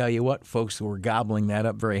 And I tell you what, folks were gobbling that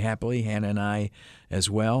up very happily, Hannah and I as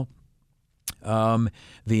well.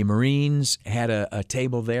 The Marines had a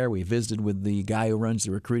table there. We visited with the guy who runs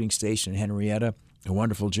the recruiting station in Henrietta, a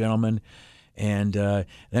wonderful gentleman. And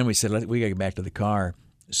then we said, we got to get back to the car.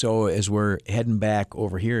 So as we're heading back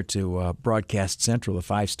over here to Broadcast Central, the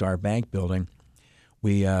 5-Star Bank building,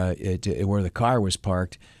 where the car was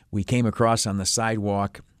parked, we came across on the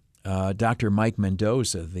sidewalk Dr. Mike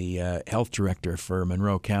Mendoza, the health director for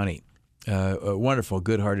Monroe County. A wonderful,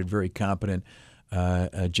 good-hearted, very competent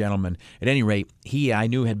gentleman. At any rate, I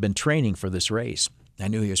knew had been training for this race. I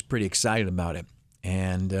knew he was pretty excited about it.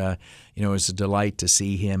 And, it was a delight to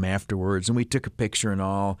see him afterwards. And we took a picture and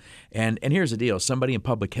all. And here's the deal. Somebody in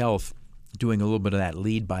public health doing a little bit of that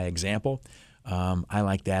lead by example, I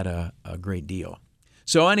like that a great deal.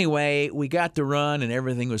 So anyway, we got the run, and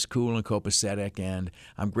everything was cool and copacetic, and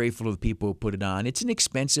I'm grateful to the people who put it on. It's an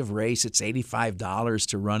expensive race. It's $85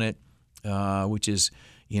 to run it, which is,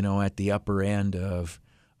 at the upper end of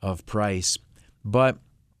price. But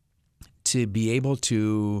to be able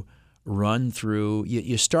to run through,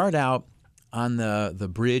 you start out on the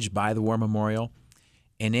bridge by the War Memorial,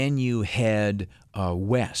 and then you head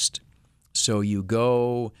west. So you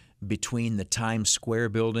go between the Times Square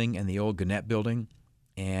building and the old Gannett building,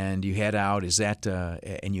 and you head out.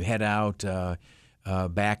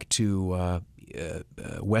 Back to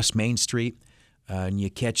West Main Street, and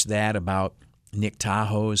you catch that about Nick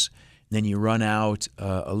Tahoe's. Then you run out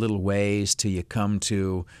a little ways till you come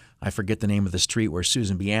to, I forget the name of the street where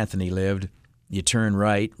Susan B. Anthony lived. You turn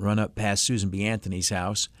right, run up past Susan B. Anthony's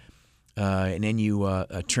house, and then you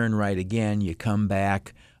turn right again. You come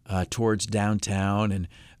back towards downtown and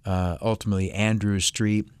ultimately Andrews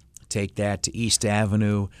Street. Take that to East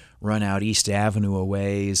Avenue, run out East Avenue a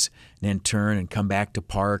ways, and then turn and come back to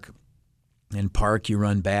Park. And Park, you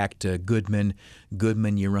run back to Goodman.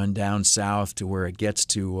 Goodman, you run down south to where it gets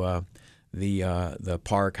to the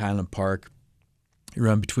park, Highland Park. You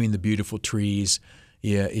run between the beautiful trees.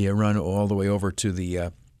 You run all the way over to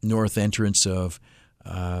the north entrance of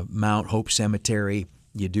Mount Hope Cemetery.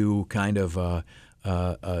 You do kind of a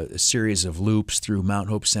series of loops through Mount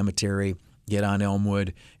Hope Cemetery, get on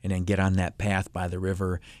Elmwood, and then get on that path by the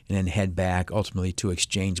river, and then head back ultimately to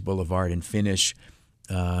Exchange Boulevard and finish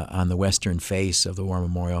on the western face of the War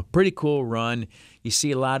Memorial. Pretty cool run. You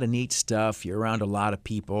see a lot of neat stuff. You're around a lot of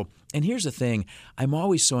people. And here's the thing. I'm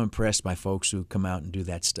always so impressed by folks who come out and do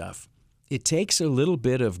that stuff. It takes a little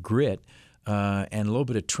bit of grit and a little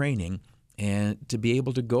bit of training and to be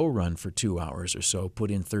able to go run for 2 hours or so,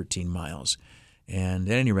 put in 13 miles. And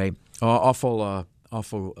at any rate, awful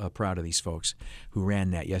proud of these folks who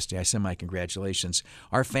ran that yesterday. I send my congratulations.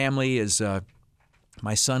 Our family is,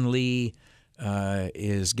 my son Lee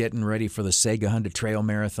is getting ready for the Sega 100 Trail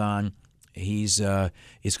Marathon. It's going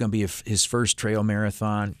to be his first trail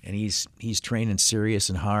marathon, and he's training serious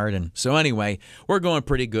and hard. And so anyway, we're going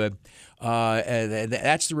pretty good.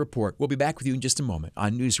 That's the report. We'll be back with you in just a moment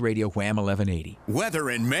on News Radio Wham 1180.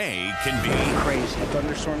 Weather in May can be crazy. A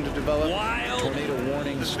thunderstorm to develop. Wild. Tornado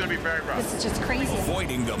warning. This is going to be very rough. This is just crazy.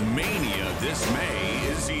 Avoiding the mania this May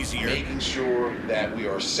is easier. Making sure that we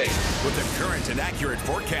are safe. With a current and accurate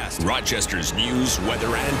forecast. Rochester's news,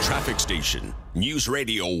 weather, and traffic station. News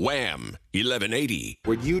Radio Wham 1180.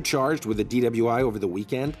 Were you charged with a DWI over the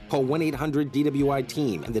weekend? Call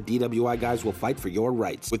 1-800-DWI-TEAM and the DWI guys will fight for your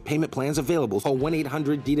rights. With payment plans available, call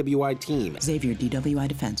 1-800-DWI-TEAM. Xavier DWI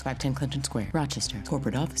Defense, 510 Clinton Square, Rochester.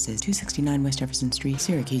 Corporate offices, 269 West Jefferson Street,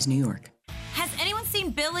 Syracuse, New York. Has anyone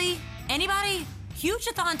seen Billy? Anybody?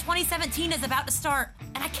 Hugeathon 2017 is about to start,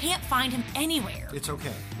 and I can't find him anywhere. It's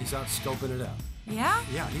okay. He's out scoping it out. Yeah?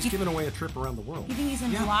 Yeah, he's giving away a trip around the world. You think he's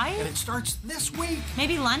in Hawaii? And it starts this week.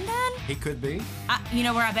 Maybe London? He could be. You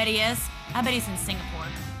know where I bet he is? I bet he's in Singapore.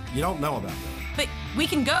 You don't know about that. But we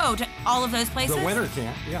can go to all of those places? The winner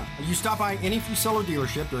can't, yeah. You stop by any Fusello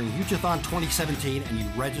dealership during Hugeathon 2017 and you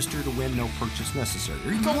register to win, no purchase necessary.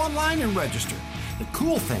 Or you go online and register. The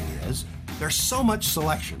cool thing is, there's so much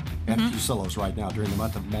selection at Fusellos right now during the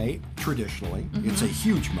month of May, traditionally. It's a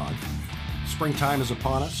huge month. Springtime is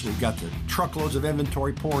upon us. We've got the truckloads of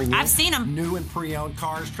inventory pouring in. I've seen them. New and pre-owned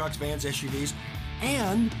cars, trucks, vans, SUVs.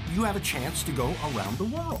 And you have a chance to go around the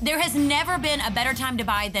world. There has never been a better time to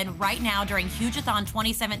buy than right now during Hugeathon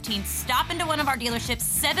 2017. Stop into one of our dealerships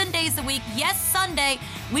 7 days a week. Yes, Sunday.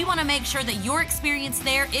 We want to make sure that your experience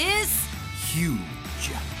there is huge.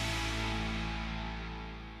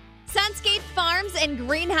 Sunscape Farms and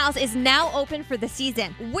Greenhouse is now open for the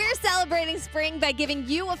season. We're celebrating spring by giving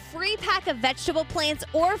you a free pack of vegetable plants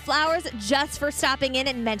or flowers just for stopping in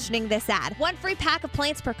and mentioning this ad. 1 free pack of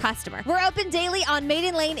plants per customer. We're open daily on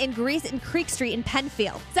Maiden Lane in Greece and Creek Street in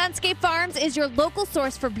Penfield. Sunscape Farms is your local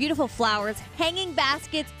source for beautiful flowers, hanging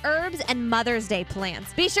baskets, herbs, and Mother's Day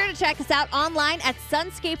plants. Be sure to check us out online at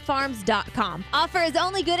sunscapefarms.com. Offer is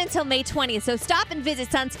only good until May 20th, so stop and visit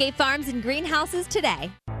Sunscape Farms and Greenhouses today.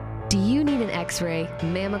 Do you need an X-ray,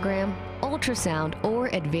 mammogram, ultrasound, or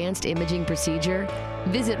advanced imaging procedure?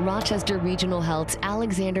 Visit Rochester Regional Health's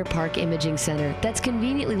Alexander Park Imaging Center that's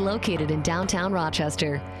conveniently located in downtown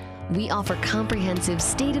Rochester. We offer comprehensive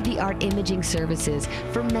state-of-the-art imaging services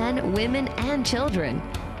for men, women, and children,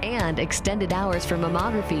 and extended hours for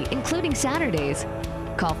mammography, including Saturdays.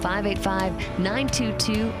 Call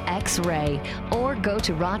 585-922-X-ray or go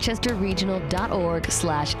to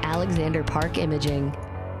rochesterregional.org/Alexander Park Imaging.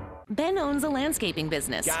 Ben owns a landscaping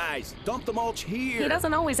business. Guys, dump the mulch here. He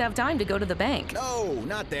doesn't always have time to go to the bank. No,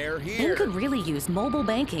 not there, Ben here. could really use mobile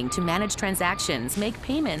banking to manage transactions, make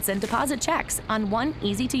payments, and deposit checks on one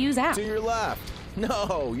easy-to-use app. To your left.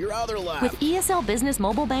 No, your other left. With ESL Business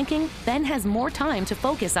Mobile Banking, Ben has more time to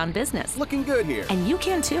focus on business. Looking good here. And you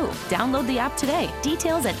can too. Download the app today.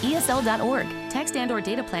 Details at ESL.org. Text and/or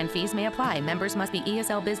data plan fees may apply. Members must be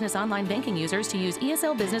ESL Business Online Banking users to use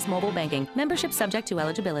ESL Business Mobile Banking. Membership subject to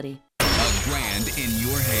eligibility. Grand in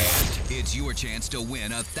your hand. It's your chance to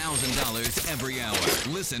win $1,000 every hour.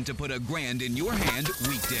 Listen to Put a Grand in Your Hand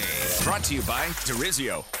weekdays. Brought to you by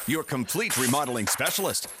Derizio, your complete remodeling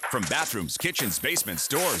specialist. From bathrooms, kitchens, basements,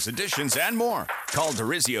 doors, additions, and more. Call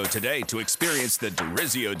Derizio today to experience the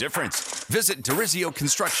Derizio difference. Visit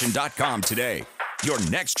DerizioConstruction.com today. Your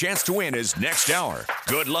next chance to win is next hour.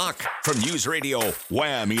 Good luck from News Radio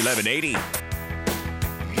Wham 1180.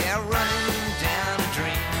 Yeah, running down a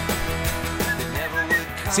dream.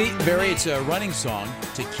 See, Barry, it's a running song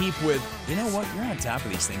to keep with, you know what, you're on top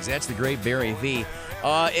of these things. That's the great Barry V.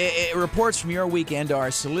 Reports from your weekend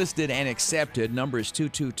are solicited and accepted. Numbers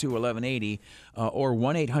 222-1180 or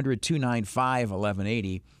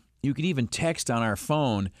 1-800-295-1180. You can even text on our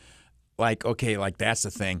phone like that's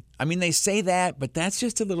the thing. I mean, they say that, but that's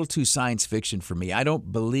just a little too science fiction for me. I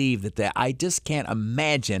don't believe that. I just can't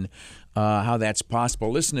imagine how that's possible.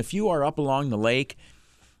 Listen, if you are up along the lake,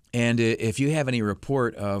 and if you have any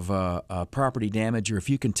report of property damage, or if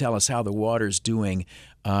you can tell us how the water's doing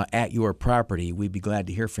at your property, we'd be glad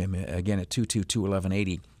to hear from you. Again, at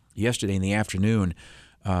 222-1180. Yesterday in the afternoon,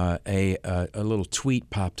 a little tweet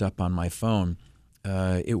popped up on my phone.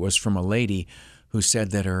 It was from a lady who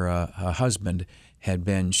said that her husband had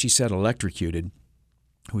been, she said, electrocuted,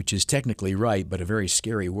 which is technically right, but a very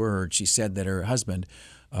scary word. She said that her husband,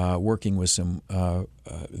 working with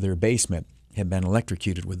their basement, had been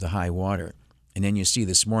electrocuted with the high water. And then you see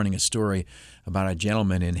this morning a story about a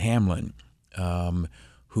gentleman in Hamlin who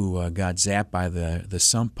got zapped by the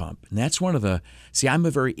sump pump. And that's one of the... See, I'm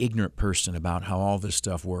a very ignorant person about how all this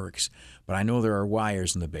stuff works, but I know there are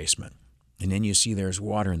wires in the basement. And then you see there's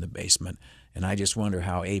water in the basement. And I just wonder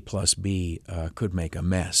how A plus B could make a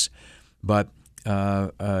mess. But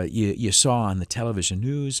you saw on the television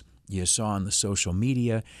news, you saw on the social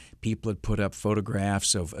media, people had put up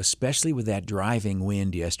photographs of, especially with that driving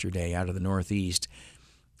wind yesterday out of the northeast,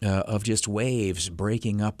 of just waves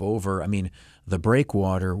breaking up over. I mean, the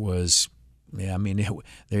breakwater was,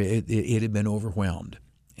 it had been overwhelmed.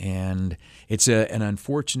 And it's an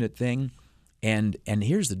unfortunate thing. And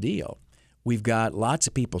here's the deal. We've got lots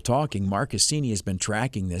of people talking. Mark Cassini has been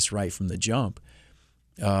tracking this right from the jump.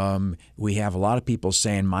 We have a lot of people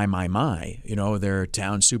saying, my. You know, their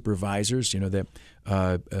town supervisors, you know, that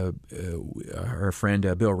our friend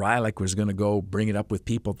Bill Rylick was going to go bring it up with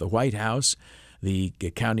people at the White House. The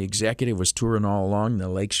county executive was touring all along the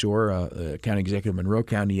lakeshore, county executive of Monroe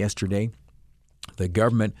County yesterday. The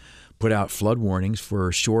government put out flood warnings for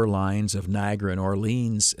shorelines of Niagara and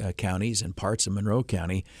Orleans counties and parts of Monroe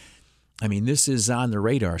County. I mean, this is on the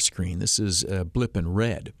radar screen. This is blip in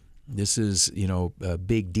red. This is,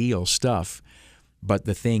 big deal stuff. But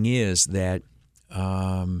the thing is that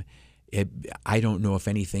I don't know if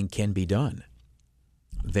anything can be done.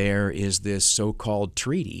 There is this so-called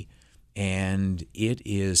treaty, and it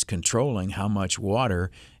is controlling how much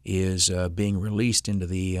water is being released into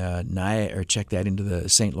the into the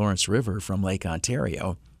St. Lawrence River from Lake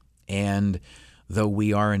Ontario. And though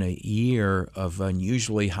we are in a year of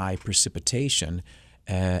unusually high precipitation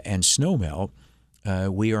and snowmelt,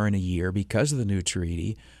 we are in a year, because of the new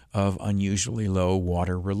treaty, of unusually low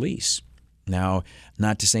water release. Now,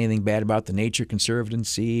 not to say anything bad about the Nature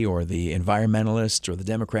Conservancy or the environmentalists or the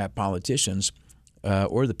Democrat politicians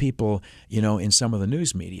or the people, in some of the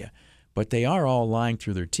news media, but they are all lying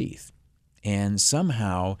through their teeth. And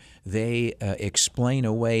somehow they explain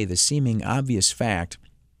away the seeming obvious fact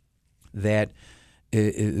that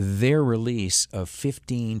their release of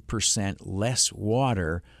 15% less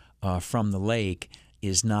water from the lake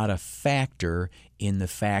is not a factor in the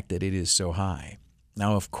fact that it is so high.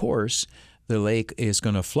 Now, of course, the lake is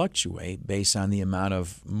going to fluctuate based on the amount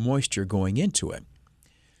of moisture going into it.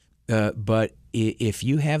 But if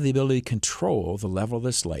you have the ability to control the level of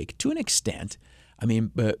this lake to an extent,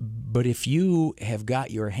 but if you have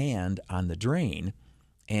got your hand on the drain,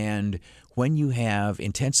 and when you have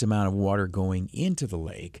intense amount of water going into the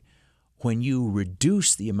lake, when you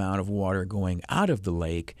reduce the amount of water going out of the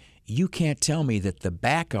lake, you can't tell me that the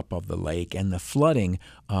backup of the lake and the flooding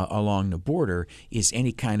along the border is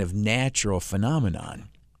any kind of natural phenomenon,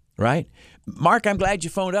 right? Mark, I'm glad you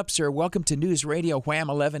phoned up, sir. Welcome to News Radio Wham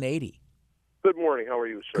 1180. Good morning. How are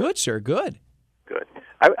you, sir? Good, sir. Good. Good.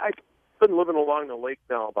 I've been living along the lake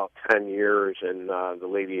now about 10 years, and the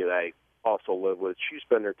lady that I also live with, she's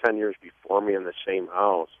been there 10 years before me in the same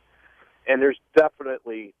house. And there's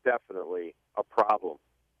definitely a problem.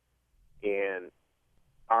 And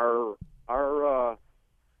our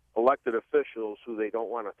elected officials who they don't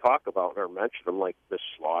want to talk about or mention them, like Ms.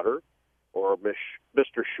 Slaughter or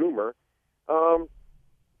Mr. Schumer,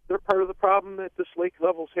 they're part of the problem that this lake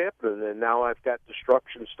level's happening. And now I've got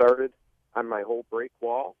destruction started on my whole break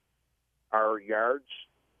wall. Our yards,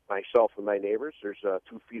 myself and my neighbors, there's 2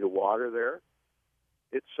 feet of water there.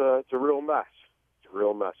 It's a real mess. It's a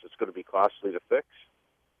real mess. It's going to be costly to fix.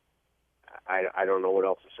 I don't know what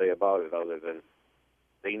else to say about it other than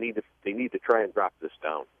they need to try and drop this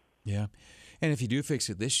down. Yeah. And if you do fix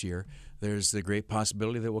it this year, there's the great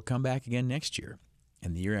possibility that we'll come back again next year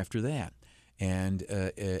and the year after that. And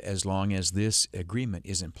as long as this agreement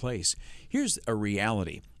is in place. Here's a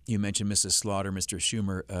reality. You mentioned Mrs. Slaughter, Mr.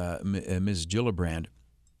 Schumer, Ms. Gillibrand,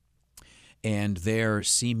 and their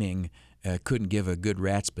seeming couldn't give a good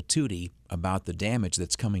rat's patootie about the damage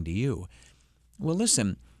that's coming to you. Well,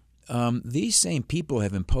 listen, these same people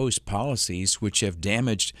have imposed policies which have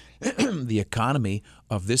damaged the economy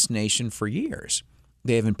of this nation for years.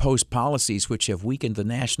 They have imposed policies which have weakened the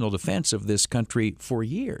national defense of this country for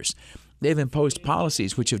years. They've imposed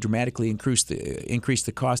policies which have dramatically increased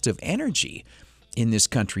the cost of energy in this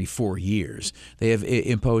country for years. They have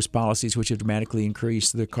imposed policies which have dramatically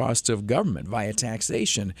increased the cost of government via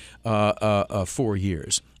taxation for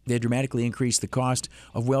years. They have dramatically increased the cost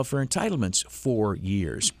of welfare entitlements for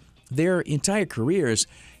years. Their entire careers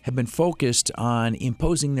have been focused on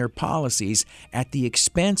imposing their policies at the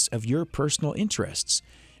expense of your personal interests.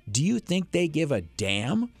 Do you think they give a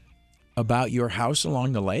damn about your house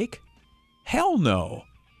along the lake? Hell no.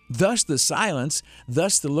 Thus the silence,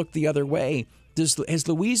 thus the look the other way. Has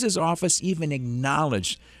Louise's office even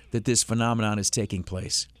acknowledged that this phenomenon is taking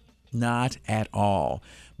place? Not at all.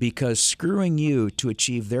 Because screwing you to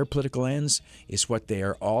achieve their political ends is what they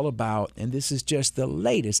are all about, and this is just the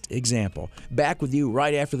latest example. Back with you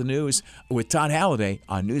right after the news with Todd Halliday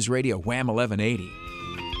on News Radio Wham 1180.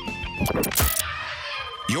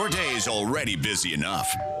 Your day is already busy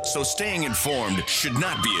enough, so staying informed should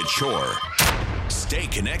not be a chore. Stay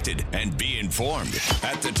connected and be informed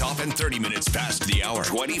at the top in 30 minutes past the hour.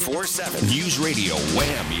 24/7 News Radio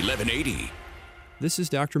Wham 1180. This is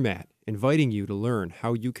Dr. Matt, inviting you to learn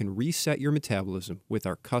how you can reset your metabolism with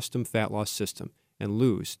our custom fat loss system and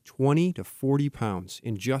lose 20 to 40 pounds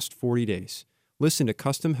in just 40 days. Listen to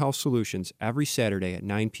Custom Health Solutions every Saturday at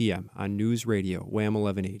 9 p.m. on News Radio Wham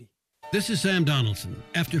 1180. This is Sam Donaldson.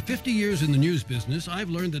 After 50 years in the news business, I've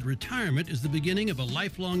learned that retirement is the beginning of a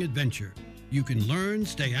lifelong adventure. You can learn,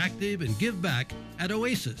 stay active, and give back at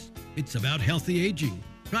Oasis. It's about healthy aging.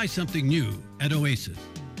 Try something new at Oasis.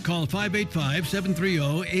 Call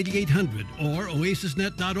 585-730-8800 or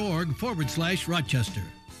oasisnet.org/Rochester.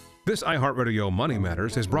 This iHeartRadio Money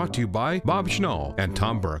Matters is brought to you by Bob Schnall and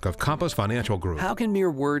Tom Burke of Compass Financial Group. How can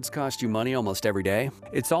mere words cost you money almost every day?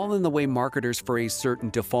 It's all in the way marketers phrase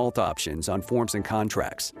certain default options on forms and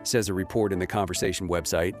contracts, says a report in the Conversation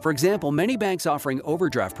website. For example, many banks offering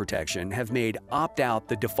overdraft protection have made opt-out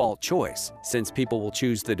the default choice. Since people will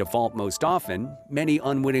choose the default most often, many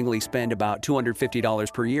unwittingly spend about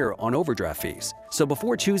 $250 per year on overdraft fees. So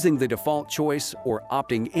before choosing the default choice or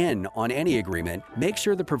opting in on any agreement, make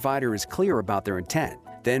sure the provider is clear about their intent.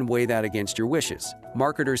 Then weigh that against your wishes.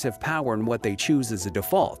 Marketers have power in what they choose as a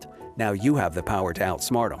default. Now you have the power to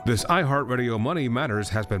outsmart them. This iHeartRadio Money Matters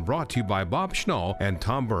has been brought to you by Bob Schnall and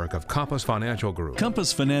Tom Burke of Compass Financial Group.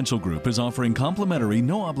 Compass Financial Group is offering complimentary,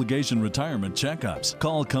 no-obligation retirement checkups.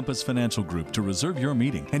 Call Compass Financial Group to reserve your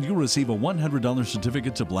meeting, and you'll receive a $100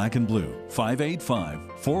 certificate to Black and Blue.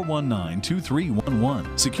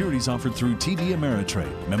 585-419-2311. Securities offered through TD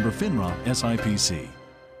Ameritrade. Member FINRA SIPC.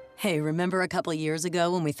 Hey, remember a couple years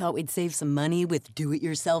ago when we thought we'd save some money with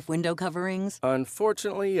do-it-yourself window coverings?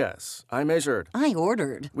 Unfortunately, yes. I measured. I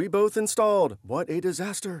ordered. We both installed. What a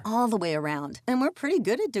disaster. All the way around. And we're pretty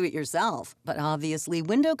good at do-it-yourself. But obviously,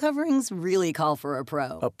 window coverings really call for a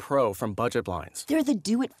pro. A pro from Budget Blinds. They're the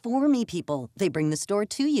do-it-for-me people. They bring the store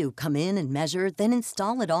to you, come in and measure, then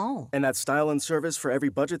install it all. And that style and service for every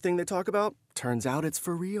budget thing they talk about? Turns out it's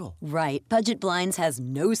for real. Right. Budget Blinds has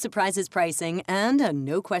no surprises pricing and a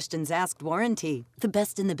no questions asked warranty. The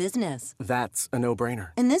best in the business. That's a no-brainer.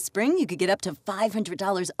 And this spring, you could get up to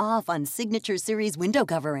 $500 off on Signature Series window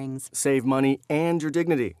coverings. Save money and your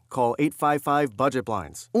dignity. Call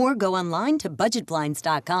 855-BUDGET-BLINDS. Or go online to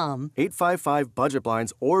budgetblinds.com.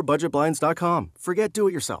 855-BUDGET-BLINDS or budgetblinds.com. Forget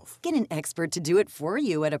do-it-yourself. Get an expert to do it for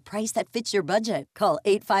you at a price that fits your budget. Call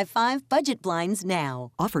 855-BUDGET-BLINDS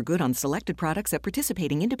now. Offer good on selected products at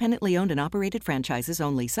participating independently owned and operated franchises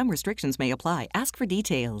only. Some restrictions may apply. Ask for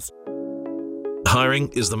details. Hiring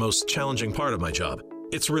is the most challenging part of my job.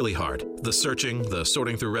 It's really hard. The searching, the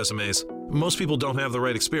sorting through resumes. Most people don't have the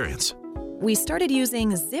right experience. We started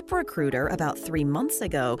using ZipRecruiter about 3 months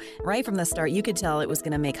ago. Right from the start, you could tell it was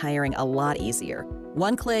going to make hiring a lot easier.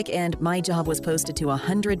 One click and my job was posted to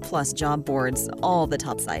 100+ job boards, all the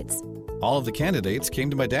top sites. All of the candidates came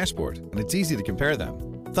to my dashboard, and it's easy to compare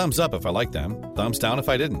them. Thumbs up if I liked them, thumbs down if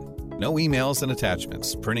I didn't. No emails and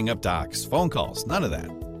attachments, printing up docs, phone calls, none of that.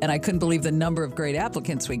 And I couldn't believe the number of great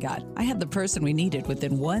applicants we got. I had the person we needed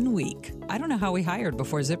within 1 week. I don't know how we hired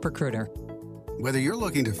before ZipRecruiter. Whether you're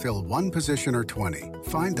looking to fill one position or 20,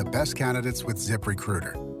 find the best candidates with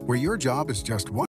ZipRecruiter, where your job is just one